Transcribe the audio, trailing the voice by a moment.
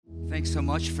Thanks so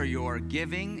much for your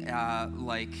giving.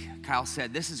 Like Kyle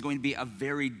said, this is going to be a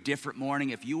very different morning.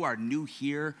 If you are new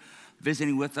here,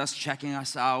 visiting with us, checking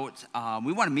us out,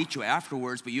 we want to meet you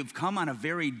afterwards, but you've come on a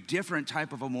very different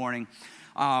type of a morning.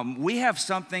 We have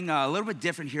something a little bit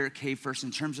different here at K First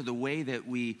in terms of the way that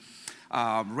we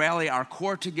rally our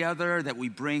core together, that we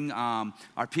bring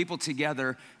our people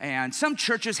together. And some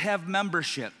churches have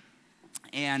membership.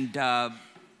 And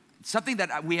something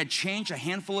that we had changed a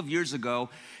handful of years ago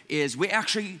is we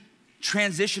actually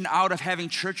transitioned out of having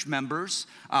church members.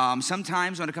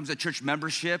 Sometimes when it comes to church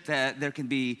membership, that there can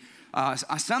be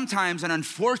sometimes an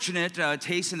unfortunate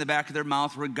taste in the back of their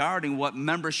mouth regarding what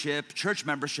church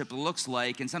membership looks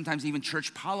like, and sometimes even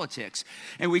church politics.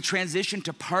 And we transitioned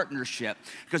to partnership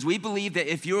because we believe that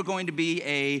if you're going to be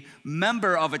a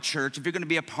member of a church, if you're going to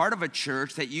be a part of a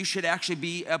church, that you should actually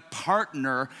be a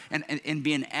partner and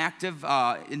be an active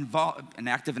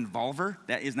involver.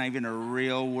 That is not even a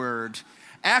real word.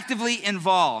 Actively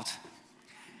involved.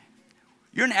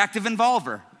 You're an active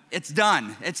involver. It's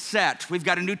done. It's set. We've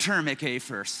got a new term at K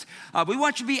First. We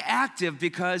want you to be active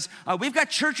because we've got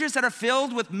churches that are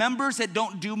filled with members that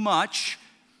don't do much.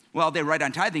 Well, they write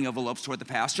on tithing envelopes toward the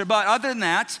pastor, but other than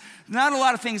that, not a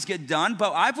lot of things get done.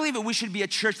 But I believe that we should be a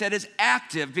church that is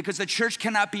active because the church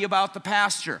cannot be about the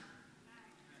pastor.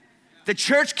 The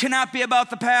church cannot be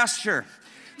about the pastor.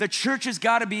 The church has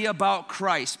got to be about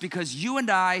Christ because you and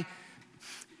I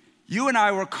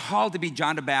were called to be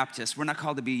John the Baptist. We're not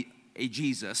called to be a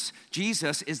Jesus.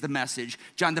 Jesus is the message.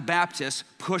 John the Baptist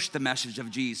pushed the message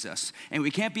of Jesus. And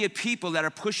we can't be a people that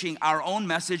are pushing our own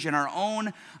message and our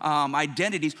own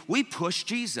identities. We push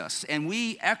Jesus and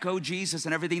we echo Jesus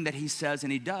and everything that he says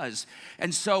and he does.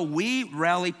 And so we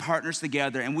rally partners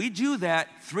together, and we do that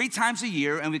 3 times a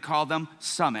year, and we call them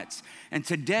summits. And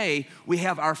today, we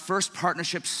have our first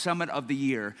partnership summit of the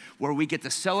year, where we get to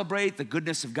celebrate the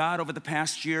goodness of God over the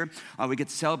past year. We get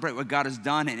to celebrate what God has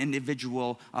done in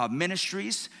individual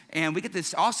ministries. And we get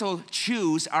to also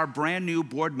choose our brand new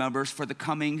board members for the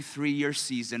coming 3-year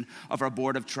season of our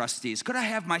board of trustees. Could I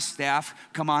have my staff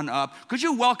come on up? Could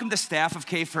you welcome the staff of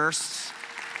K First?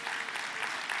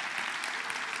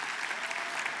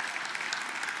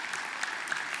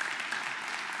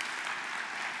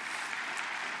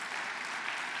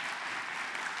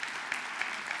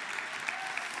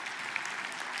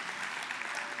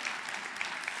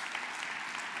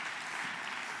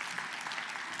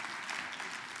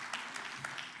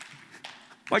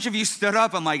 A bunch of you stood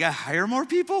up. I'm like, hire more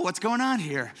people? What's going on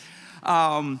here?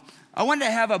 I wanted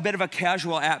to have a bit of a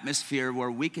casual atmosphere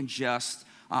where we can just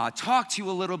talk to you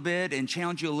a little bit and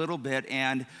challenge you a little bit.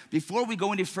 And before we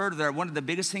go any further, one of the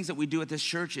biggest things that we do at this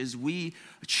church is we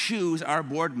choose our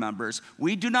board members.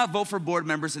 We do not vote for board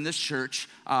members in this church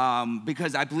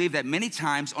because I believe that many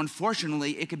times,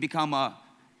 unfortunately, it can become a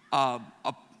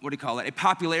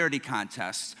popularity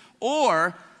contest.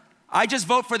 Or I just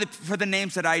vote for the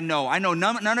names that I know. I know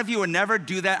none of you would never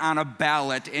do that on a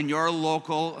ballot in your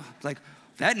local, like,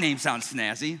 that name sounds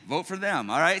snazzy, vote for them,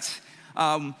 all right?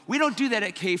 We don't do that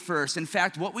at K First. In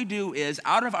fact, what we do is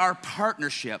out of our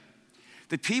partnership,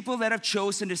 the people that have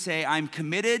chosen to say, I'm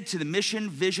committed to the mission,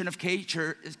 vision of K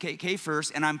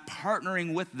First, and I'm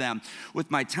partnering with them with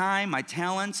my time, my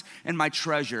talents, and my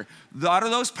treasure. Out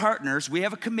of those partners, we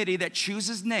have a committee that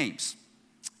chooses names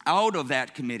out of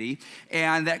that committee,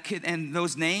 and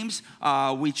those names,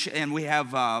 we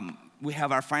have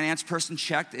our finance person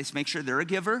checked to make sure they're a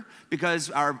giver,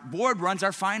 because our board runs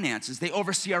our finances. They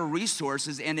oversee our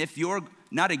resources, and if you're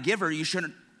not a giver, you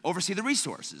shouldn't oversee the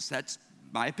resources. That's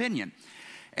my opinion.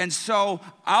 And so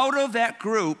out of that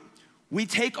group, we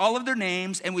take all of their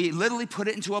names and we literally put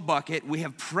it into a bucket. We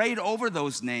have prayed over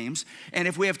those names. And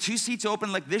if we have 2 seats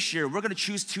open like this year, we're going to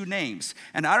choose 2 names.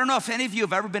 And I don't know if any of you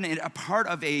have ever been a part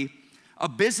of a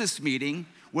business meeting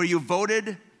where you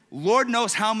voted Lord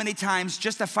knows how many times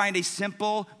just to find a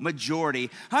simple majority.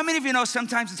 How many of you know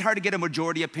sometimes it's hard to get a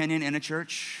majority opinion in a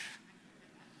church?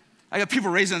 I got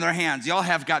people raising their hands. Y'all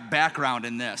have got background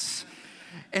in this.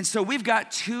 And so we've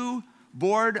got 2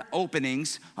 board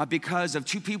openings because of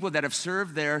 2 people that have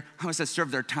served their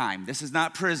time. This is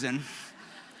not prison.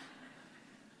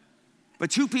 But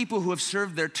 2 people who have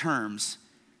served their terms.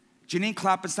 Janine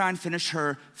Kloppenstein finished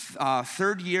her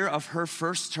 3rd year of her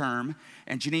first term.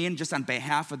 And Janine, just on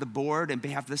behalf of the board and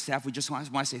behalf of the staff, we just want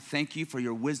to say thank you for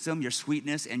your wisdom, your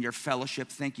sweetness, and your fellowship.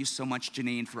 Thank you so much,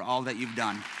 Janine, for all that you've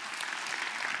done.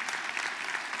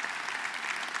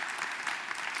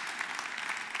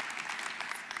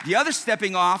 The other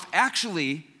stepping off,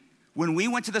 actually, when we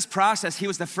went to this process, he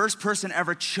was the first person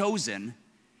ever chosen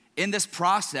In this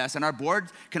process, and our board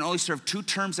can only serve 2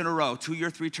 terms in a row, 2-year,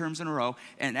 3 terms in a row,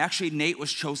 and actually Nate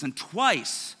was chosen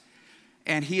twice,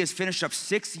 and he has finished up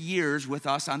 6 years with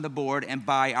us on the board, and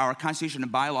by our constitution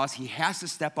and bylaws, he has to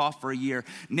step off for a year.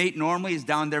 Nate normally is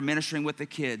down there ministering with the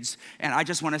kids, and I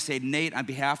just want to say, Nate, on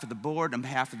behalf of the board, on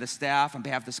behalf of the staff, on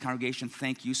behalf of this congregation,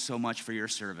 thank you so much for your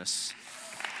service.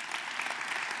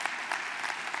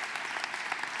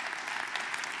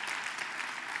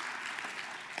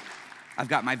 I've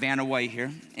got my Vanna White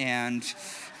here, and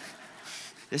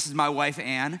this is my wife,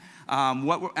 Ann.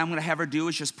 What I'm going to have her do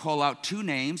is just pull out 2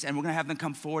 names, and we're going to have them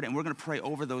come forward, and we're going to pray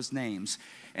over those names.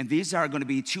 And these are going to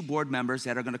be 2 board members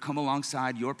that are going to come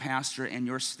alongside your pastor and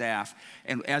your staff,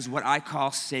 and as what I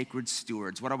call sacred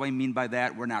stewards. What do I mean by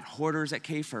that? We're not hoarders at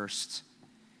K First,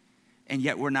 and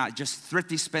yet we're not just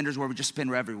thrifty spenders where we just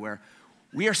spend everywhere.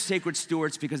 We are sacred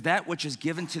stewards because that which is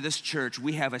given to this church,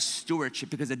 we have a stewardship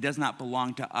because it does not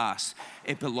belong to us.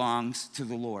 It belongs to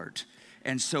the Lord.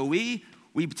 And so we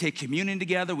take communion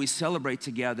together, we celebrate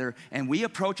together, and we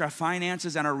approach our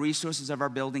finances and our resources of our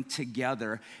building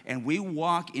together, and we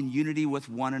walk in unity with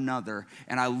one another.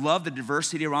 And I love the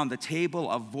diversity around the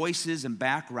table of voices and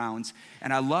backgrounds,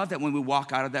 and I love that when we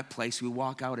walk out of that place, we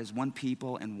walk out as one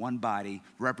people and one body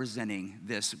representing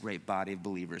this great body of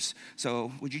believers.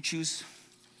 So would you choose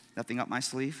nothing up my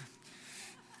sleeve?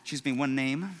 Choose me one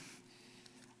name.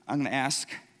 I'm going to ask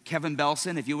Kevin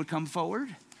Belson if you would come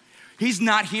forward. He's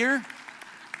not here.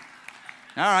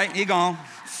 All right, he gone.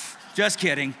 Just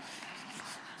kidding.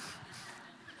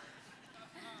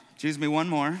 Choose me one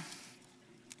more.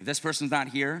 If this person's not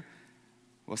here,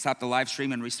 we'll stop the live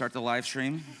stream and restart the live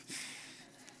stream.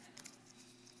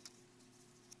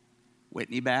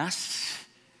 Whitney Bass,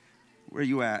 where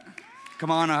you at?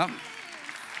 Come on up.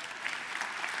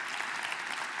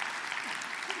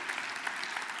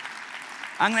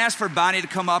 I'm gonna ask for Bonnie to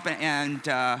come up and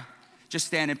just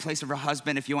stand in place of her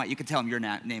husband. If you want, you can tell him your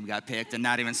name got picked and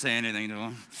not even say anything to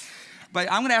him.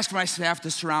 But I'm gonna ask for my staff to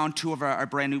surround 2 of our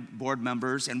brand new board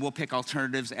members, and we'll pick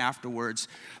alternatives afterwards.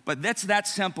 But that's that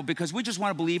simple, because we just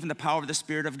wanna believe in the power of the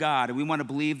Spirit of God, and we wanna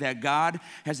believe that God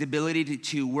has the ability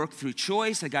to work through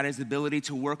choice, that God has the ability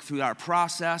to work through our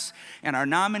process, and our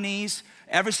nominees,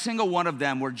 every single one of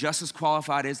them were just as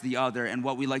qualified as the other, and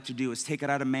what we like to do is take it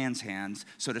out of man's hands,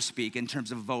 so to speak, in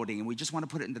terms of voting, and we just want to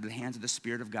put it into the hands of the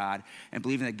Spirit of God, and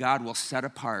believing that God will set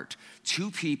apart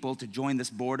 2 people to join this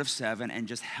board of 7 and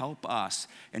just help us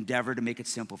endeavor to make it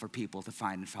simple for people to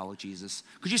find and follow Jesus.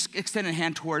 Could you extend a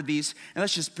hand toward these, and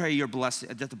let's just pray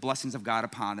that the blessings of God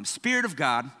upon them. Spirit of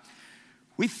God,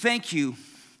 we thank you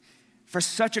for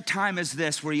such a time as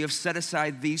this, where you have set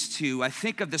aside these 2. I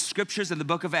think of the scriptures in the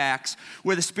book of Acts,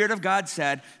 where the Spirit of God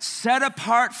said, set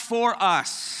apart for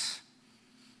us.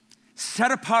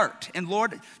 Set apart. And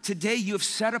Lord, today you have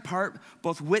set apart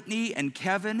both Whitney and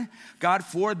Kevin, God,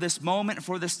 for this moment,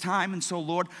 for this time. And so,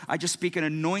 Lord, I just speak an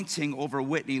anointing over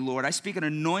Whitney, Lord. I speak an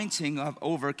anointing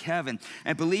over Kevin,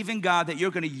 and believe in God that you're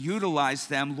going to utilize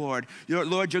them, Lord.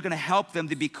 Lord, you're going to help them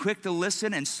to be quick to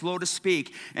listen and slow to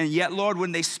speak. And yet, Lord,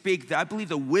 when they speak, I believe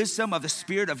the wisdom of the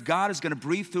Spirit of God is going to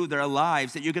breathe through their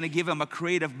lives, that you're going to give them a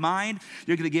creative mind.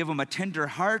 You're going to give them a tender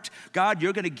heart. God,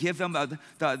 you're going to give them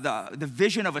the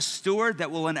vision of a steward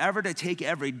that will endeavor to take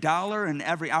every dollar and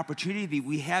every opportunity that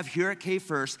we have here at K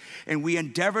First, and we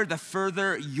endeavor to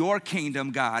further your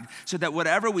kingdom, God, so that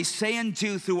whatever we say and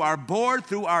do through our board,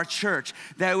 through our church,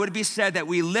 that it would be said that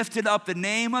we lifted up the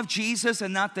name of Jesus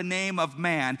and not the name of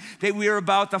man, that we are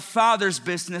about the Father's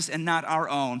business and not our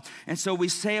own. And so we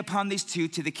say upon these 2,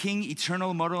 to the King,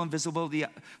 eternal, immortal, invisible, the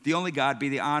only God, be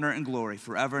the honor and glory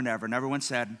forever and ever. And everyone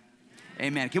said,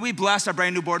 amen. Can we bless our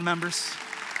brand new board members?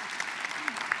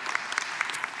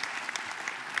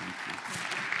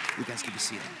 You guys can be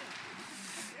seated.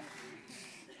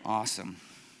 Awesome.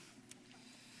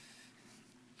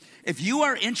 If you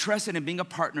are interested in being a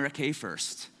partner at K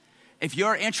First, if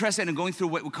you're interested in going through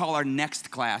what we call our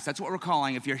next class, that's what we're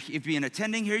calling. If you're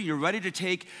attending here, you're ready to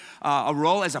take a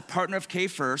role as a partner of K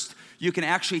First, you can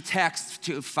actually text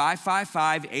to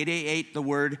 555-888 the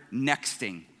word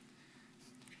nexting.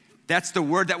 That's the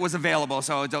word that was available,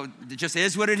 so it just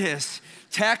is what it is.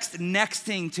 Text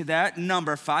nexting to that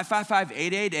number,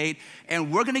 555-888, and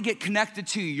we're gonna get connected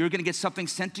to you. You're gonna get something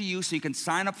sent to you so you can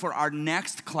sign up for our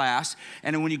next class.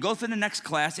 And when you go through the next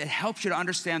class, it helps you to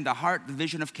understand the heart, the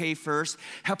vision of K First,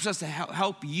 helps us to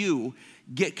help you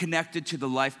get connected to the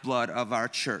lifeblood of our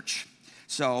church.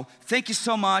 So thank you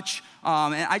so much.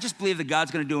 And I just believe that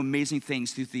God's gonna do amazing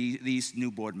things through these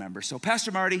new board members. So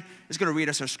Pastor Marty is gonna read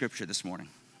us our scripture this morning.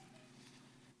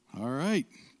 All right.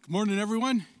 Good morning,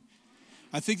 everyone.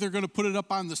 I think they're going to put it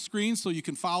up on the screen so you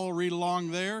can follow, read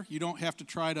along there. You don't have to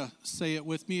try to say it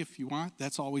with me if you want.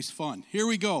 That's always fun. Here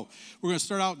we go. We're going to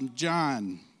start out in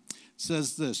John. It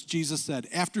says this, Jesus said,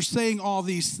 after saying all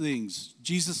these things,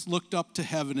 Jesus looked up to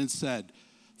heaven and said,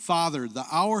 Father, the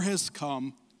hour has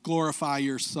come, glorify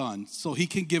your Son, so he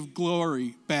can give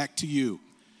glory back to you.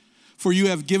 For you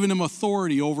have given him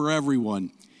authority over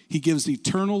everyone. He gives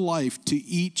eternal life to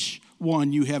each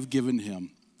one you have given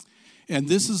him. And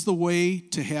this is the way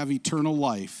to have eternal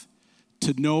life,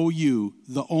 to know you,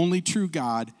 the only true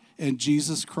God, and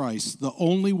Jesus Christ, the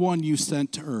only one you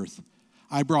sent to earth.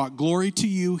 I brought glory to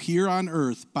you here on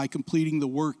earth by completing the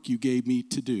work you gave me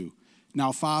to do.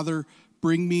 Now, Father,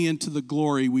 bring me into the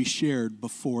glory we shared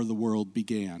before the world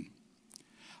began.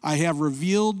 I have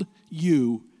revealed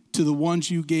you to the ones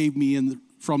you gave me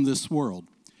from this world.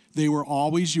 They were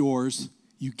always yours.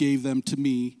 You gave them to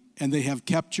me, and they have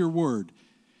kept your word.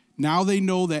 Now they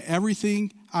know that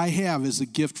everything I have is a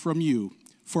gift from you,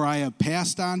 for I have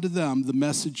passed on to them the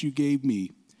message you gave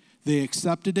me. They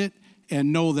accepted it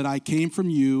and know that I came from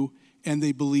you, and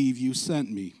they believe you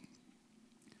sent me.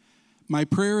 My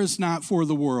prayer is not for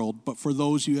the world, but for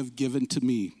those you have given to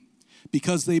me,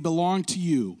 because they belong to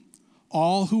you.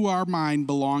 All who are mine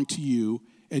belong to you,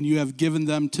 and you have given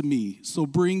them to me. So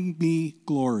bring me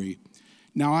glory.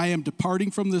 Now I am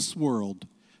departing from this world.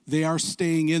 They are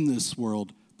staying in this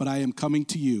world, but I am coming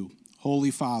to you,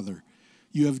 Holy Father.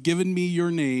 You have given me your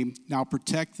name. Now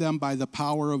protect them by the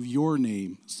power of your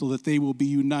name, so that they will be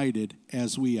united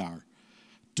as we are.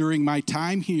 During my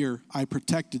time here, I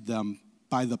protected them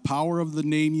by the power of the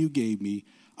name you gave me.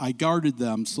 I guarded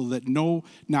them so that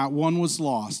not one was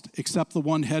lost, except the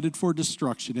one headed for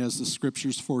destruction, as the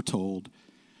scriptures foretold.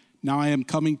 Now I am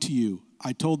coming to you.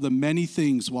 I told them many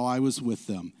things while I was with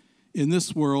them in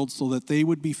this world, so that they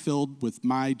would be filled with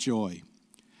my joy.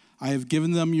 I have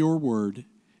given them your word,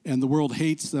 and the world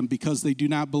hates them because they do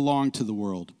not belong to the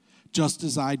world, just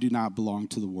as I do not belong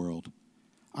to the world.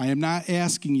 I am not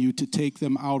asking you to take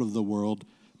them out of the world,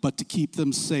 but to keep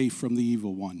them safe from the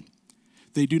evil one.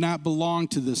 They do not belong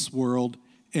to this world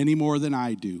any more than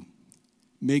I do.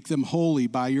 Make them holy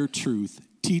by your truth.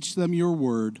 Teach them your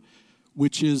word,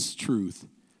 which is truth.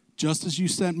 Just as you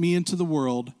sent me into the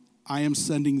world, I am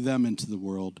sending them into the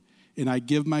world. And I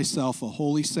give myself a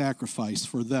holy sacrifice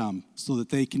for them so that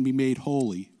they can be made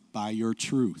holy by your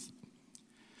truth.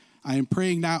 I am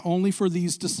praying not only for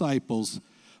these disciples,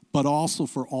 but also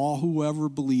for all who ever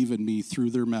believe in me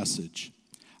through their message.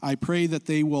 I pray that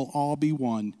they will all be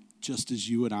one, just as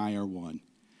you and I are one.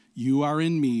 You are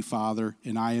in me, Father,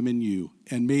 and I am in you.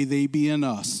 And may they be in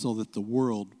us so that the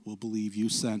world will believe you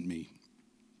sent me.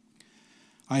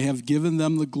 I have given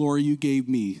them the glory you gave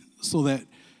me so that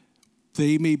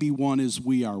they may be one as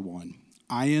we are one.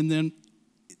 I am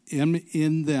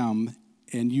in them,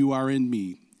 and you are in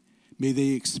me. May they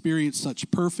experience such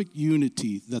perfect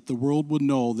unity that the world will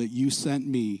know that you sent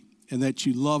me and that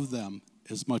you love them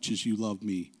as much as you love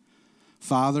me.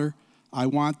 Father, I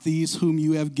want these whom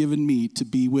you have given me to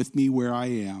be with me where I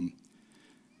am.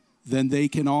 Then they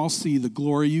can all see the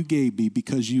glory you gave me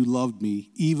because you loved me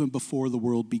even before the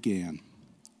world began.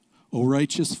 O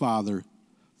righteous Father,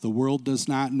 the world does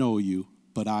not know you,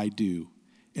 but I do.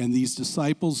 And these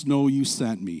disciples know you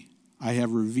sent me. I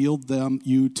have revealed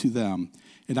you to them,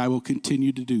 and I will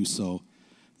continue to do so.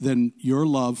 Then your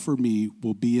love for me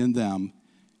will be in them,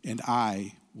 and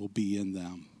I will be in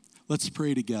them. Let's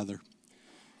pray together.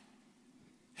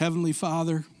 Heavenly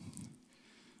Father,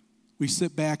 we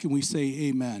sit back and we say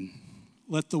amen.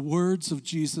 Let the words of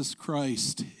Jesus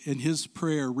Christ and his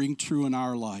prayer ring true in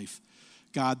our life.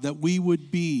 God, that we would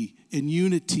be in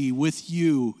unity with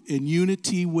you, in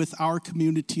unity with our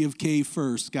community of K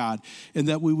First, God, and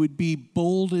that we would be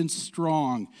bold and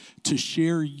strong to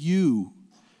share you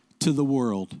to the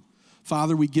world.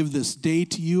 Father, we give this day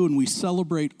to you and we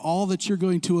celebrate all that you're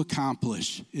going to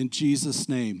accomplish. In Jesus'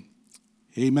 name,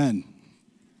 amen.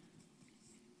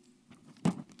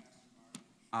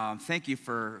 Thank you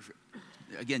for,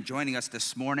 again, joining us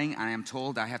this morning. I am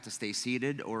told I have to stay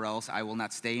seated or else I will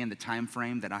not stay in the time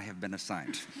frame that I have been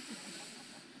assigned.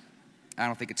 I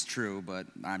don't think it's true, but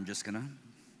I'll just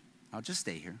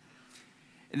stay here.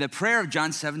 In the prayer of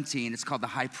John 17, it's called the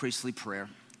High Priestly Prayer.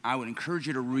 I would encourage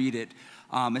you to read it,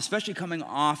 especially coming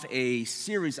off a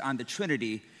series on the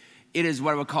Trinity. It is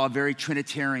what I would call a very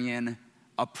Trinitarian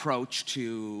approach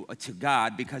to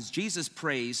God, because Jesus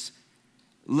prays,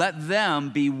 let them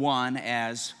be one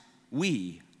as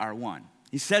we are one.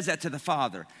 He says that to the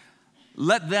Father.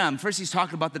 Let them, first he's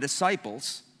talking about the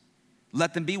disciples,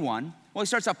 let them be one. Well, he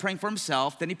starts out praying for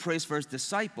himself, then he prays for his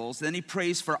disciples, then he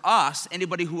prays for us,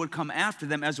 anybody who would come after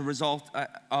them as a result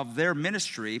of their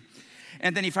ministry,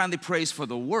 and then he finally prays for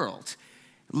the world.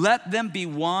 Let them be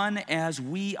one as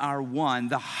we are one.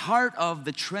 The heart of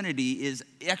the Trinity is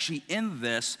actually in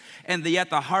this, and yet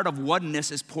the heart of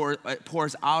oneness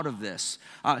pours out of this.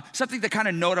 Something to kind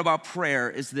of note about prayer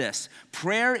is this.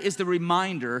 Prayer is the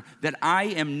reminder that I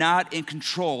am not in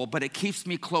control, but it keeps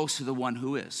me close to the one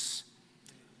who is.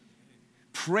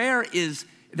 Prayer is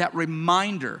that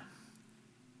reminder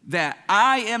that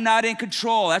I am not in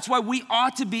control. That's why we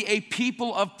ought to be a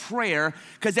people of prayer,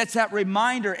 because that's that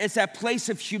reminder. It's that place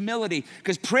of humility,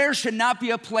 because prayer should not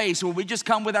be a place where we just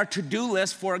come with our to-do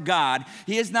list for God.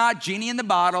 He is not genie in the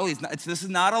bottle. This is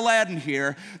not Aladdin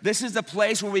here. This is the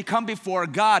place where we come before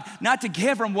God, not to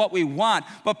give him what we want,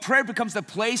 but prayer becomes the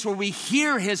place where we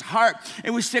hear his heart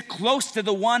and we sit close to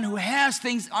the one who has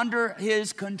things under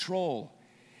his control.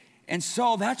 And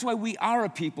so that's why we are a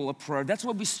people of prayer. That's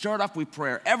why we start off with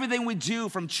prayer. Everything we do,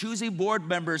 from choosing board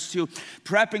members to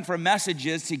prepping for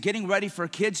messages to getting ready for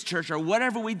kids' church or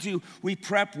whatever we do, we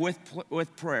prep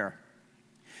with prayer.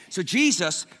 So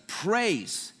Jesus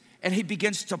prays, and he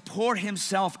begins to pour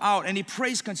himself out, and he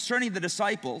prays concerning the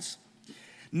disciples.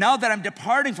 Now that I'm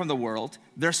departing from the world,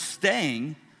 they're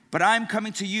staying, but I'm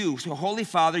coming to you. So, Holy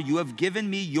Father, you have given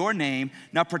me your name.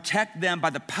 Now protect them by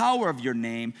the power of your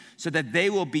name so that they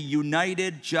will be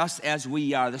united just as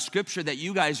we are. The scripture that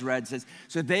you guys read says,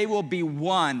 so they will be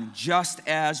one just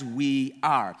as we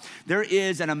are. There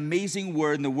is an amazing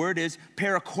word, and the word is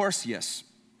parakorsios.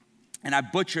 And I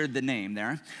butchered the name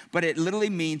there, but it literally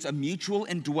means a mutual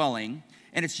indwelling,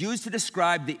 and it's used to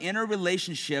describe the inner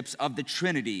relationships of the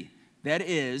Trinity. That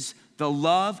is, the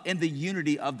love and the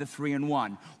unity of the three in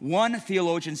one. One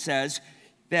theologian says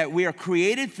that we are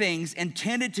created things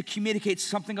intended to communicate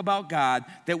something about God,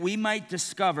 that we might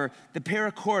discover the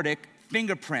pericordic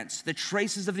fingerprints, the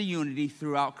traces of the unity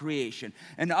throughout creation.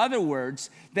 In other words,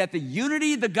 that the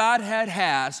unity the Godhead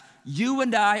has, you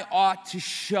and I ought to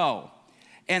show.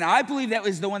 And I believe that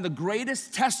is one of the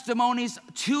greatest testimonies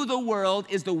to the world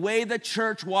is the way the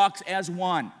church walks as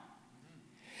one.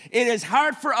 It is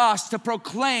hard for us to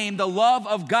proclaim the love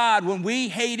of God when we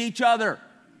hate each other.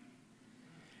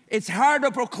 It's hard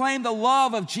to proclaim the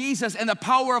love of Jesus and the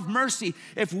power of mercy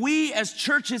if we as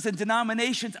churches and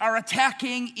denominations are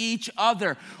attacking each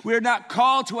other. We're not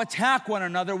called to attack one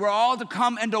another. We're all to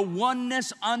come into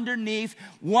oneness underneath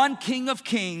one King of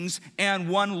Kings and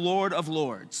one Lord of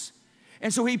Lords.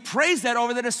 And so he prays that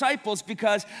over the disciples,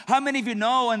 because how many of you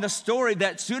know in the story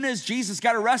that as soon as Jesus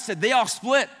got arrested, they all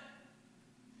split?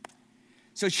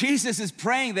 So Jesus is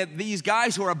praying that these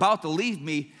guys who are about to leave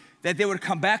me, that they would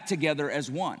come back together as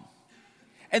one.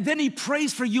 And then he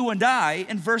prays for you and I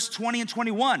in verse 20 and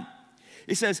 21.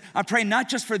 He says, I'm praying not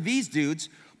just for these dudes,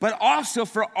 but also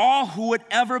for all who would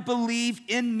ever believe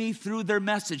in me through their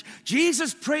message.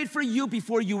 Jesus prayed for you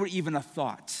before you were even a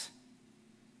thought.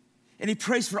 And he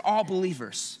prays for all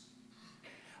believers.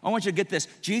 I want you to get this.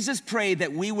 Jesus prayed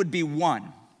that we would be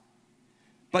one.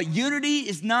 But unity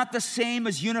is not the same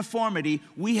as uniformity.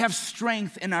 We have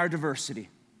strength in our diversity.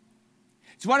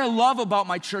 It's what I love about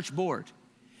my church board,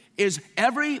 is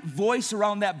every voice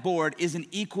around that board is an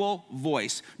equal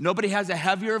voice. Nobody has a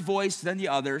heavier voice than the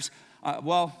others.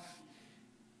 I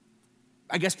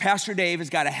guess Pastor Dave has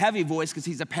got a heavy voice because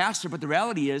he's a pastor, but the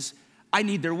reality is I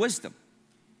need their wisdom.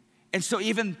 And so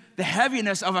even the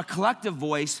heaviness of a collective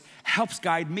voice helps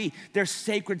guide me. There's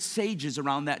sacred sages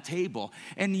around that table.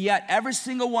 And yet every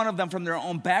single one of them, from their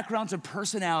own backgrounds and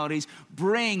personalities,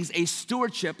 brings a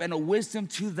stewardship and a wisdom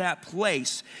to that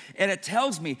place. And it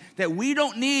tells me that we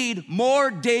don't need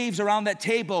more Daves around that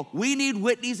table. We need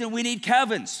Whitneys and we need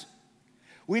Kevins.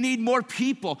 We need more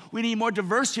people. We need more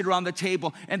diversity around the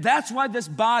table. And that's why this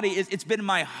body, it's been in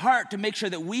my heart to make sure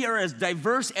that we are as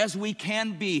diverse as we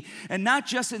can be. And not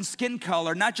just in skin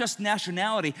color, not just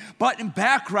nationality, but in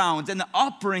backgrounds and the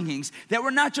upbringings. That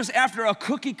we're not just after a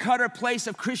cookie cutter place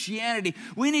of Christianity.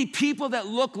 We need people that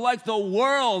look like the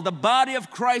world, the body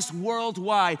of Christ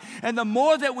worldwide. And the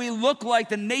more that we look like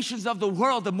the nations of the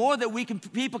world, the more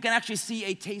that people can actually see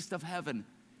a taste of heaven.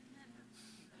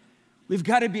 We've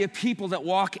got to be a people that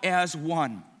walk as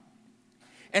one.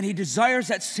 And he desires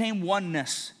that same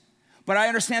oneness. But I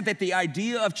understand that the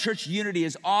idea of church unity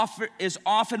is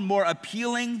often more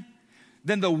appealing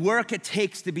than the work it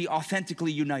takes to be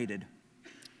authentically united.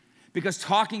 Because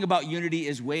talking about unity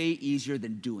is way easier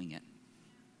than doing it.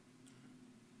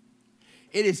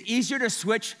 It is easier to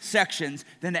switch sections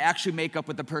than to actually make up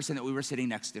with the person that we were sitting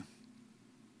next to.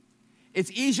 It's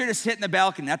easier to sit in the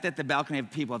balcony. Not that the balcony of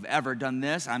people have ever done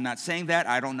this. I'm not saying that.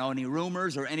 I don't know any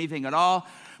rumors or anything at all.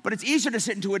 But it's easier to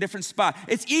sit into a different spot.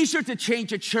 It's easier to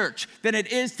change a church than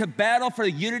it is to battle for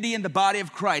unity in the body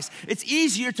of Christ. It's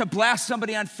easier to blast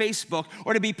somebody on Facebook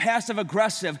or to be passive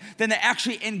aggressive than to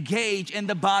actually engage in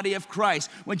the body of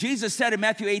Christ. When Jesus said in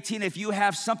Matthew 18, if you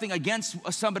have something against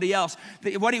somebody else,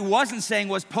 what he wasn't saying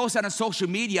was post that on social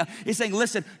media. He's saying,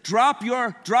 listen, drop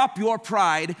your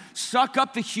pride, suck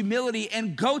up the humility,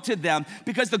 and go to them,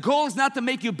 because the goal is not to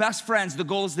make you best friends. The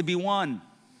goal is to be one.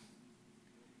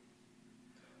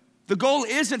 The goal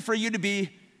isn't for you to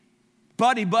be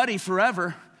buddy-buddy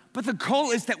forever, but the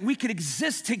goal is that we could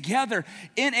exist together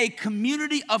in a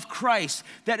community of Christ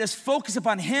that is focused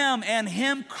upon Him and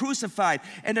Him crucified,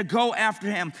 and to go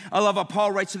after Him. I love how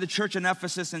Paul writes to the church in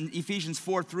Ephesus in Ephesians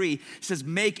 4:3. He says,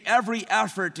 make every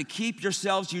effort to keep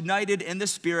yourselves united in the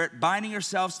Spirit, binding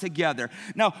yourselves together.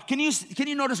 Now, can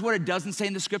you notice what it doesn't say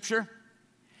in the scripture?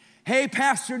 Hey,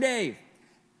 Pastor Dave,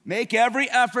 make every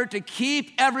effort to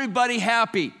keep everybody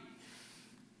happy.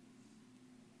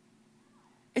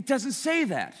 It doesn't say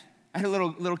that. I had a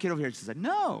little kid over here who said,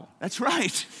 no, that's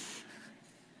right.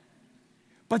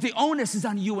 But the onus is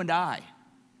on you and I,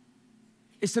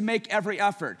 is to make every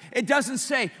effort. It doesn't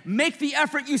say, make the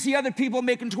effort you see other people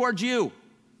making towards you.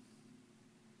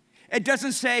 It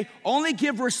doesn't say, only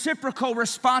give reciprocal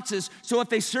responses, so if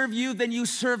they serve you, then you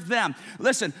serve them.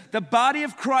 Listen, the body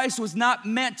of Christ was not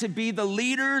meant to be the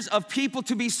leaders of people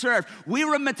to be served. We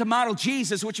were meant to model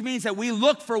Jesus, which means that we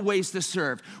look for ways to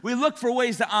serve. We look for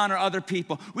ways to honor other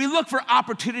people. We look for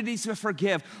opportunities to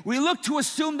forgive. We look to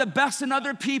assume the best in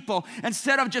other people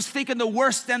instead of just thinking the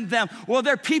worst in them. Well,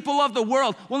 they're people of the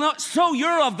world. Well, no, so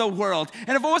you're of the world.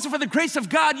 And if it wasn't for the grace of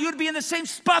God, you'd be in the same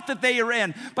spot that they are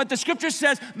in. But the scripture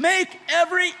says, make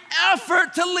every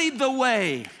effort to lead the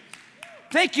way.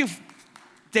 Thank you,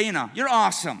 Dana. You're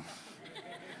awesome.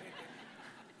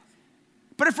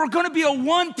 But if we're going to be a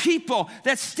one people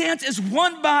that stands as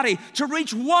one body to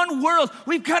reach one world,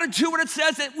 we've got to do what it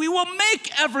says, that we will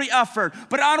make every effort.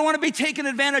 But I don't want to be taken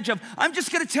advantage of. I'm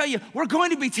just going to tell you, we're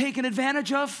going to be taken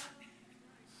advantage of.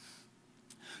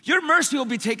 Your mercy will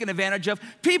be taken advantage of.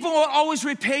 People will always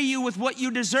repay you with what you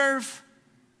deserve.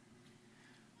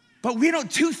 But we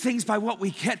don't do things by what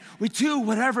we get. We do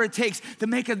whatever it takes to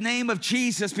make the name of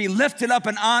Jesus be lifted up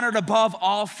and honored above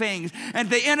all things. And at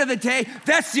the end of the day,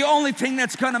 that's the only thing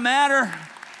that's going to matter.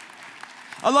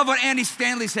 I love what Andy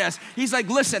Stanley says. He's like,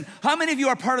 listen, how many of you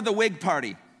are part of the Whig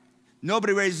Party?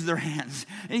 Nobody raises their hands.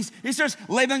 And he starts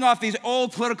labeling off these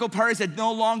old political parties that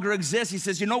no longer exist. He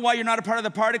says, you know why you're not a part of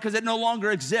the party? Because it no longer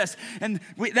exists. And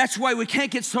that's why we can't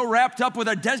get so wrapped up with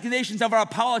our designations of our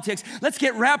politics. Let's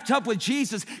get wrapped up with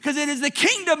Jesus, because it is the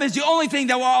kingdom is the only thing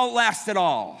that will outlast it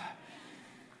all.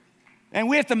 And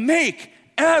we have to make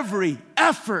every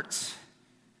effort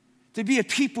to be a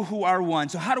people who are one.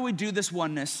 So how do we do this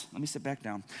oneness? Let me sit back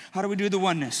down. How do we do the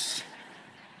oneness?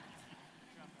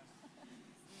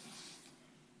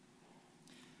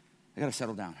 I got to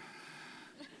settle down.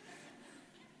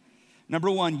 Number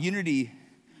one, unity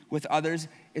with others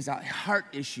is a heart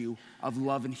issue of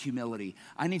love and humility.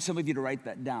 I need some of you to write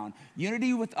that down.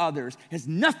 Unity with others has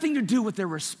nothing to do with their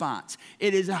response.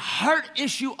 It is a heart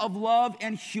issue of love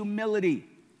and humility.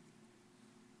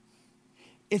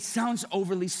 It sounds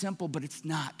overly simple, but it's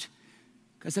not.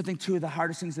 Because I think two of the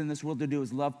hardest things in this world to do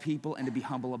is love people and to be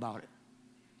humble about it.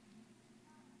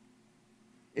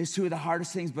 It's two of the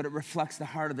hardest things, but it reflects the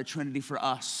heart of the Trinity for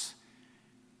us.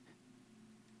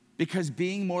 Because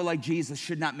being more like Jesus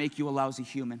should not make you a lousy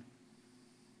human.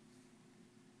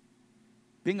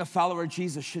 Being a follower of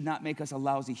Jesus should not make us a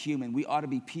lousy human. We ought to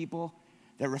be people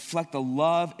that reflect the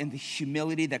love and the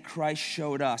humility that Christ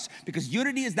showed us. Because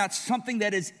unity is not something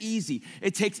that is easy.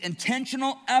 It takes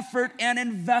intentional effort and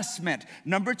investment.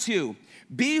 Number two,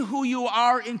 be who you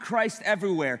are in Christ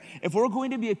everywhere. If we're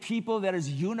going to be a people that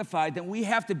is unified, then we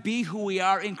have to be who we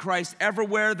are in Christ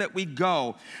everywhere that we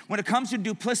go. When it comes to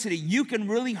duplicity, you can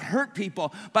really hurt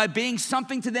people by being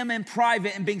something to them in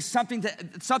private and being something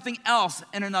else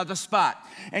in another spot.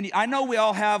 And I know we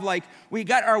all have, we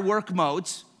got our work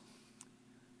modes.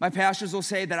 My pastors will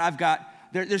say that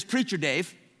there's preacher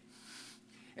Dave,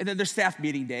 and then there's staff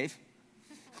meeting Dave.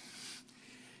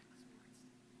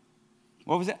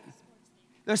 What was it?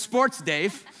 There's sports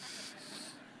Dave.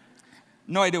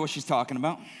 No idea what she's talking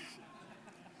about.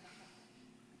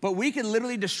 But we can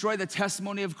literally destroy the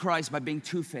testimony of Christ by being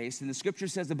two-faced. And the scripture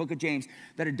says, the book of James,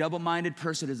 that a double-minded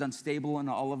person is unstable in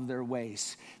all of their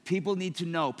ways. People need to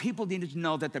know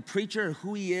that the preacher,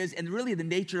 who he is, and really the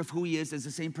nature of who he is the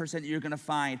same person that you're going to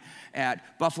find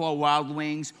at Buffalo Wild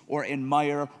Wings or in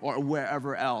Meijer or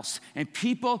wherever else. And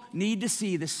people need to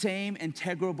see the same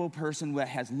integrable person that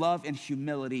has love and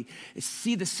humility,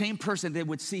 see the same person they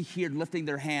would see here lifting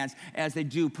their hands as they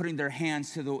do putting their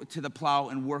hands to the plow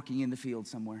and working in the field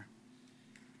somewhere.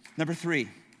 Number 3,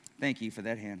 thank you for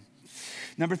that hand.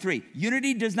 Number 3,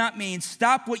 unity does not mean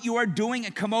stop what you are doing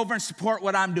and come over and support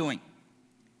what I'm doing.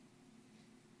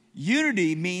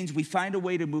 Unity means we find a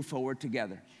way to move forward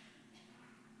together.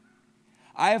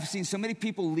 I have seen so many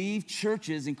people leave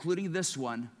churches, including this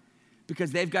one,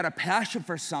 because they've got a passion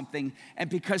for something, and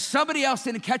because somebody else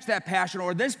didn't catch that passion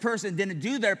or this person didn't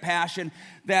do their passion,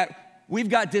 that we've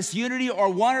got disunity, or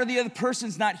one or the other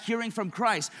person's not hearing from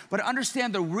Christ. But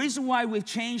understand, the reason why we've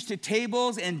changed to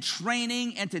tables and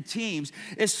training and to teams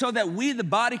is so that we, the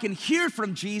body, can hear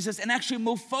from Jesus and actually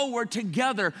move forward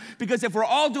together. Because if we're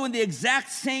all doing the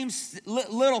exact same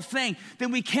little thing,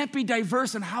 then we can't be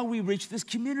diverse in how we reach this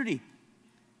community.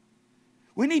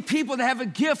 We need people to have a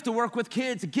gift to work with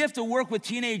kids, a gift to work with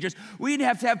teenagers. We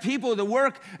have to have people to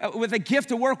work with a gift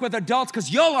to work with adults, because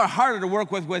y'all are harder to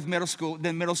work with middle school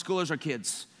than middle schoolers or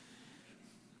kids.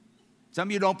 Some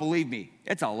of you don't believe me.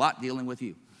 It's a lot dealing with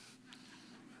you.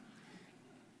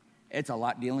 It's a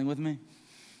lot dealing with me.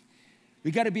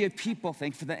 We got to be a people,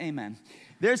 thank you for the amen.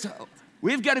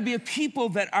 We've got to be a people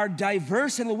that are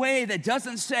diverse in a way that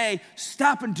doesn't say,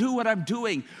 stop and do what I'm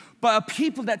doing, but a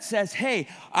people that says, hey,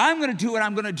 I'm going to do what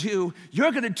I'm going to do,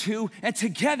 you're going to do, and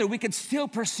together we can still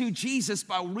pursue Jesus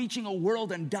by reaching a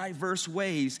world in diverse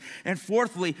ways. And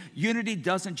fourthly, unity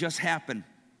doesn't just happen.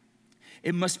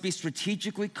 It must be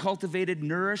strategically cultivated,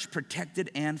 nourished,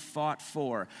 protected, and fought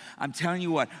for. I'm telling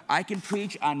you what, I can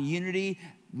preach on unity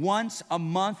once a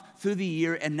month through the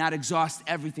year and not exhaust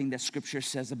everything that Scripture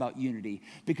says about unity.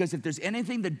 Because if there's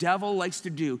anything the devil likes to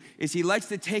do, is he likes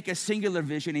to take a singular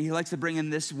vision and he likes to bring in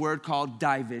this word called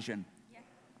division. Yeah.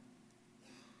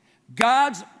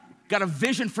 God's got a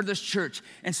vision for this church,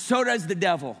 and so does the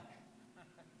devil.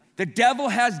 The devil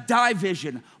has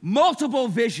division, multiple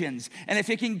visions, and if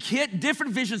he can get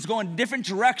different visions going in different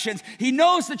directions, he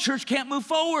knows the church can't move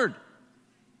forward.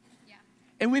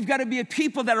 And we've got to be a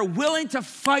people that are willing to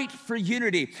fight for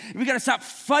unity. We've got to stop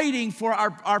fighting for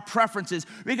our preferences.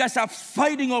 We've got to stop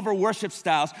fighting over worship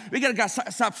styles. We've got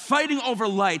to stop fighting over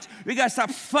lights. We've got to stop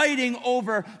fighting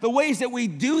over the ways that we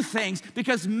do things,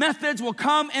 because methods will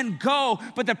come and go,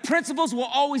 but the principles will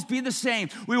always be the same.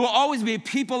 We will always be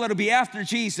people that will be after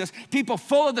Jesus, people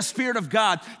full of the Spirit of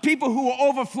God, people who will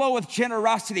overflow with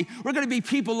generosity. We're going to be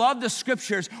people of the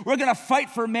Scriptures. We're going to fight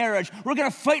for marriage. We're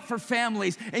going to fight for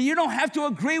families. And you don't have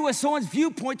to agree with someone's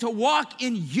viewpoint to walk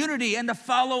in unity and to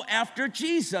follow after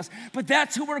Jesus. But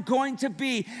that's who we're going to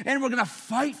be, and we're going to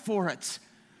fight for it.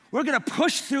 We're going to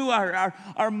push through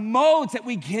our modes that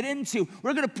we get into.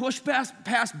 We're going to push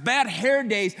past bad hair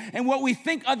days and what we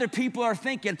think other people are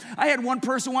thinking. I had one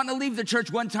person wanting to leave the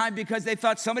church one time because they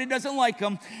thought somebody doesn't like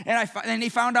them, and he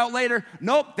found out later,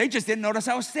 nope, they just didn't notice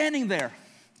I was standing there.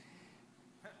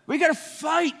 We got to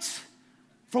fight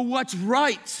for what's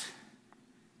right.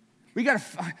 I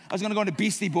was going to go into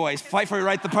Beastie Boys, fight for your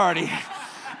right to party.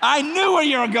 I knew where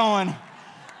you were going.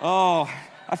 Oh,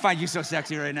 I find you so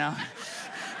sexy right now.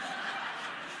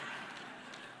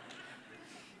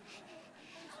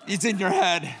 It's in your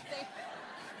head.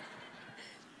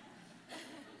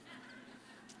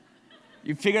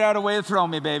 You figured out a way to throw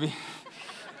me, baby.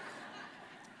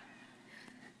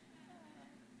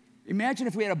 Imagine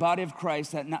if we had a body of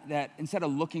Christ that instead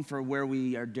of looking for where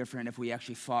we are different, if we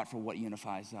actually fought for what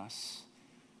unifies us.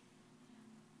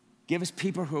 Give us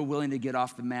people who are willing to get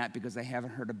off the mat because they haven't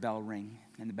heard a bell ring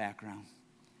in the background.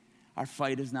 Our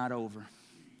fight is not over.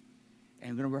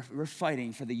 And we're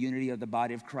fighting for the unity of the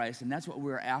body of Christ, and that's what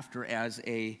we're after as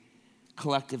a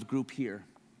collective group here.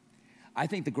 I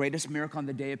think the greatest miracle on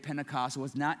the day of Pentecost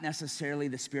was not necessarily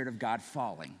the Spirit of God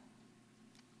falling.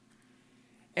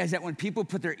 Is that when people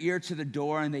put their ear to the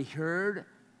door and they heard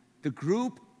the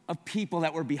group of people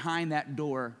that were behind that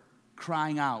door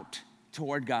crying out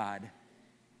toward God,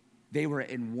 they were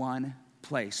in one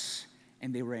place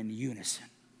and they were in unison.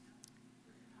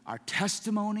 Our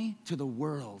testimony to the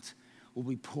world will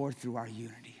be poured through our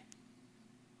unity.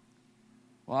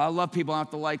 Well, I love people, I don't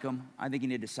have to like them. I think you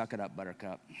need to suck it up,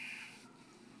 Buttercup.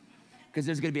 Because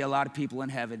there's going to be a lot of people in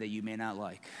heaven that you may not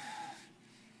like.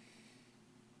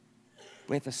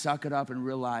 We have to suck it up and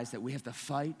realize that we have to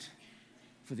fight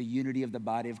for the unity of the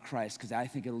body of Christ, because I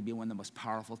think it'll be one of the most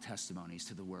powerful testimonies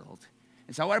to the world.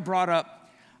 And so I brought up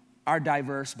our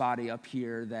diverse body up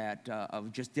here that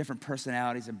of just different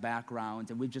personalities and backgrounds,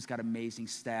 and we've just got amazing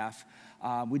staff.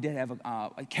 We did have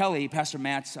Kelly, Pastor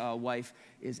Matt's wife,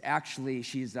 she's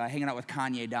hanging out with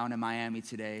Kanye down in Miami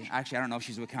today. Actually, I don't know if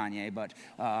she's with Kanye, but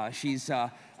she's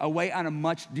away on a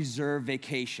much-deserved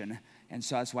vacation. And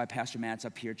so that's why Pastor Matt's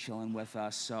up here chilling with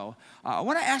us. So I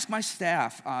want to ask my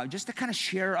staff just to kind of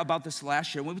share about this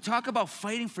last year. When we talk about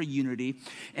fighting for unity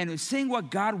and seeing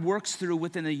what God works through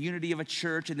within the unity of a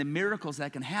church and the miracles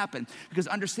that can happen. Because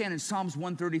understand in Psalms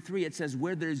 133, it says,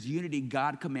 where there's unity,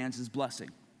 God commands his blessing.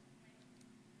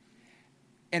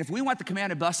 And if we want the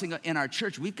commanded blessing in our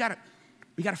church, we got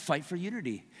to fight for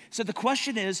unity. So the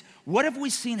question is, what have we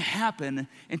seen happen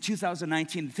in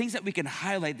 2019? Things that we can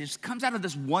highlight. This comes out of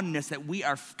this oneness that we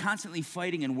are constantly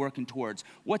fighting and working towards.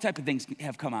 What type of things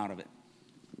have come out of it?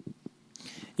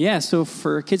 Yeah, so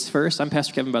for Kids First, I'm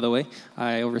Pastor Kevin, by the way.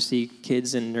 I oversee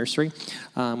kids in nursery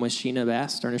with Sheena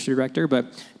Bast, our nursery director.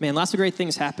 But, man, lots of great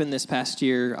things happened this past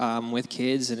year with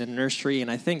kids and in nursery, and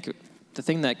I think the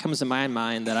thing that comes to my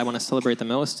mind that I want to celebrate the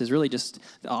most is really just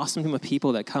the awesome team of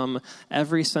people that come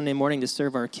every Sunday morning to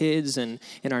serve our kids and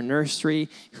in our nursery,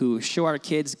 who show our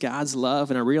kids God's love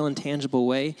in a real and tangible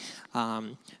way.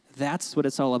 That's what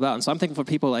it's all about. And so I'm thankful for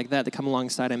people like that come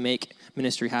alongside and make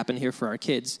ministry happen here for our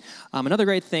kids. Another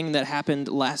great thing that happened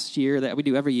last year that we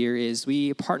do every year is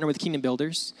we partner with Kingdom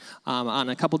Builders on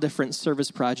a couple different service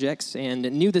projects. And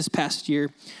new this past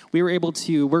year, we were able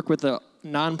to work with a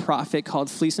nonprofit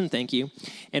called Fleece and Thank You.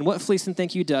 And what Fleece and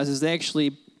Thank You does is they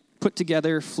actually put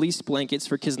together fleece blankets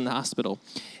for kids in the hospital.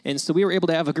 And so we were able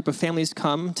to have a group of families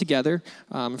come together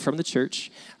from the church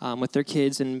with their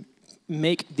kids and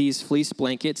make these fleece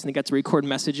blankets, and they got to record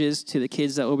messages to the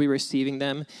kids that will be receiving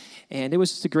them. And it was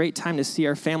just a great time to see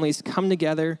our families come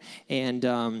together and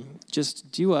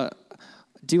just do a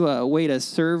way to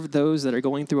serve those that are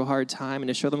going through a hard time and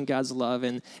to show them God's love.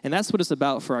 And that's what it's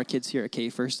about for our kids here at K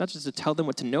First, not just to tell them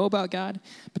what to know about God,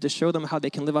 but to show them how they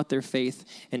can live out their faith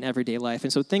in everyday life.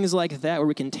 And so things like that, where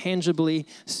we can tangibly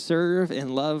serve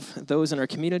and love those in our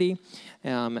community,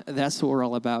 that's what we're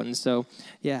all about. And so,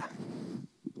 yeah.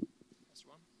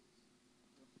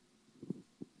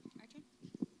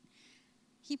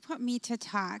 He put me to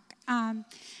talk.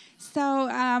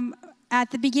 At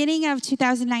the beginning of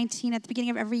 2019, at the beginning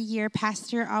of every year,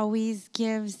 Pastor always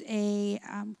gives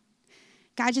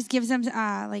God just gives them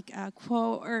like a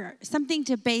quote or something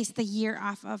to base the year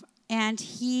off of. And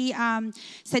he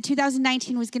said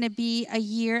 2019 was going to be a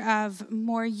year of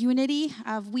more unity,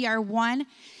 of we are one.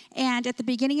 And at the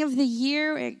beginning of the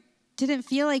year, it didn't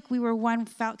feel like we were one,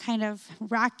 felt kind of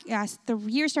rocky. The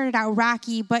year started out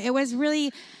rocky, but it was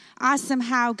really awesome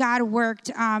how God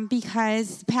worked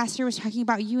because Pastor was talking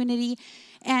about unity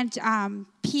and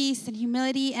peace and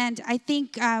humility. And I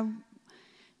think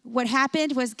what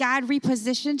happened was God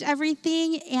repositioned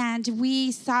everything, and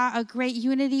we saw a great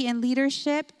unity in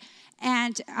leadership.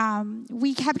 And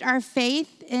we kept our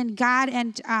faith in God,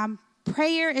 and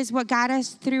prayer is what got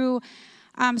us through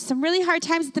some really hard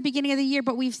times at the beginning of the year,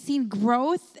 but we've seen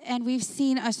growth, and we've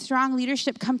seen a strong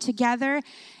leadership come together.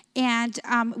 And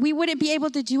we wouldn't be able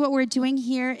to do what we're doing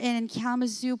here in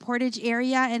Kalamazoo, Portage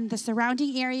area, and the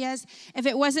surrounding areas if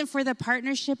it wasn't for the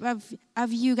partnership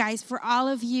of you guys, for all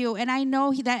of you. And I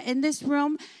know that in this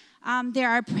room, there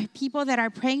are people that are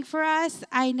praying for us.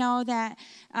 I know that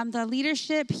the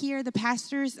leadership here, the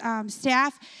pastors,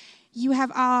 staff, you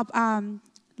have all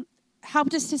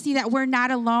helped us to see that we're not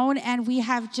alone, and we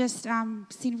have just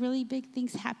seen really big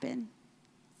things happen.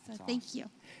 So thank you.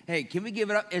 Hey, can we give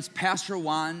it up? It's Pastor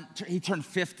Juan. He turned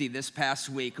 50 this past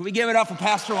week. Can we give it up for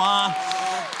Pastor Juan?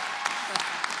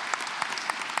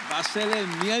 Va a ser el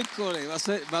miércoles, va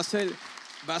a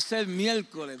ser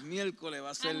miércoles, va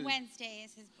a ser. On Wednesday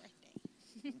is his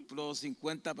birthday. Los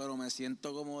 50, pero me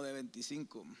siento como de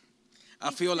 25.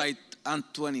 I feel like I'm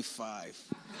 25.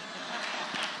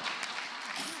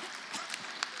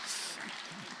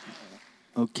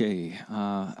 Okay,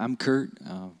 I'm Kurt,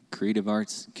 Creative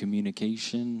Arts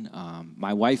Communication.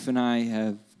 My wife and I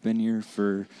have been here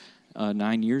for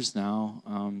 9 years now,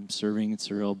 serving.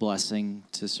 It's a real blessing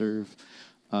to serve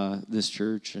this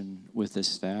church and with this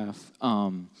staff.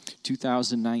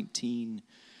 2019,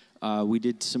 we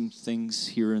did some things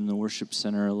here in the worship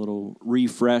center, a little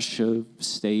refresh of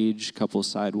stage, couple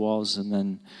side walls, and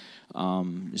then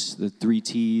just the 3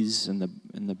 T's in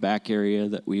the back area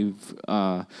that we've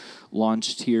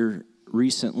launched here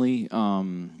recently.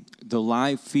 The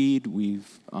live feed,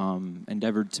 we've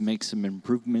endeavored to make some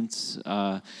improvements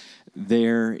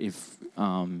there. If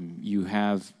you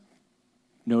have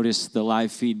noticed the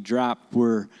live feed drop.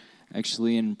 We're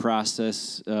actually in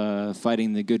process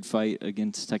fighting the good fight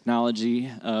against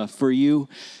technology for you.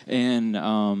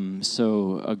 And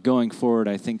so going forward,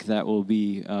 I think that will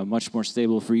be much more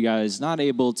stable for you guys. Not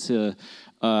able to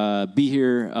be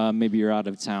here, maybe you're out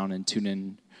of town and tune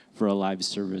in for a live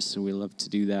service, so we love to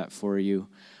do that for you.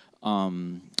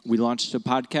 We launched a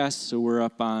podcast, so we're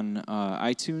up on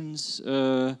iTunes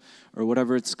or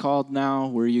whatever it's called now,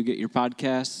 where you get your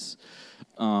podcasts.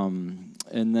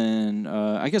 And then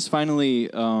I guess finally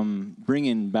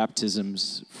bringing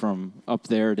baptisms from up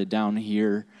there to down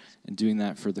here and doing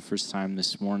that for the first time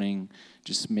this morning,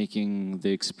 just making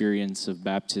the experience of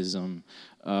baptism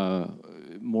a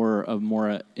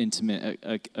more intimate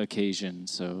occasion.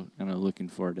 So kind of looking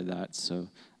forward to that. So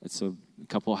that's a